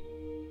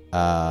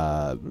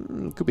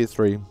 Could be a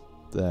 3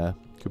 there.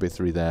 Could be a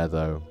 3 there,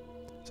 though.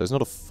 So it's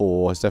not a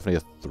 4. It's definitely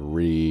a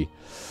 3.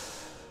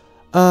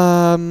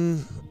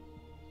 I'm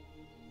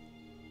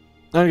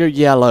gonna go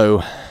yellow.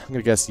 I'm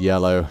gonna guess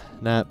yellow.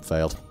 Nah,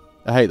 failed.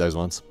 I hate those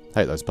ones.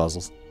 Hate those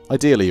puzzles.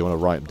 Ideally, you want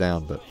to write them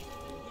down, but...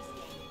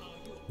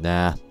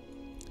 Nah.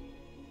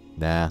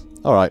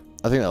 Alright,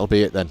 I think that'll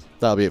be it then.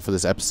 That'll be it for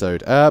this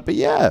episode. But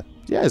yeah,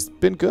 it's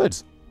been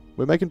good.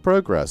 We're making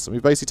progress.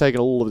 We've basically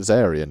taken all of this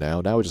area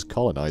now. Now we're just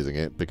colonizing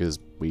it because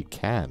we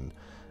can.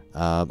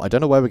 I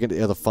don't know where we're going to get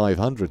the other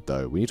 500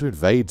 though. We need to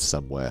invade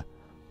somewhere.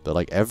 But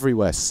like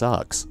everywhere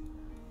sucks.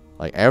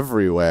 Like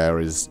everywhere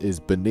is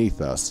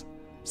beneath us.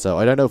 So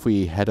I don't know if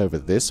we head over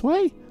this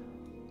way?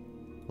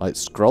 Like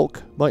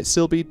Skrulk might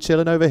still be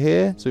chilling over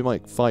here. So we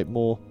might fight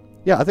more.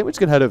 Yeah, I think we're just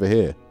going to head over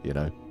here, you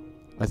know.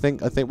 I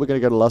think we're going to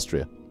go to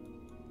Lustria.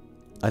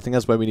 I think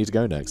that's where we need to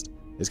go next.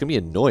 It's going to be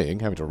annoying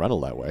having to run all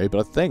that way, but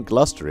I think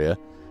Lustria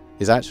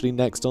is actually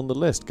next on the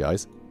list,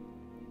 guys.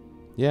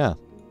 Yeah,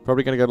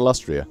 probably going to go to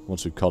Lustria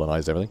once we've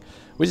colonized everything,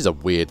 which is a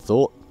weird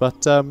thought,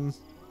 but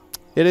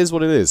it is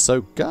what it is.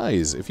 So,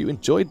 guys, if you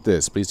enjoyed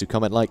this, please do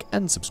comment, like,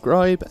 and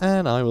subscribe,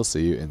 and I will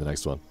see you in the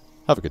next one.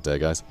 Have a good day,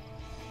 guys.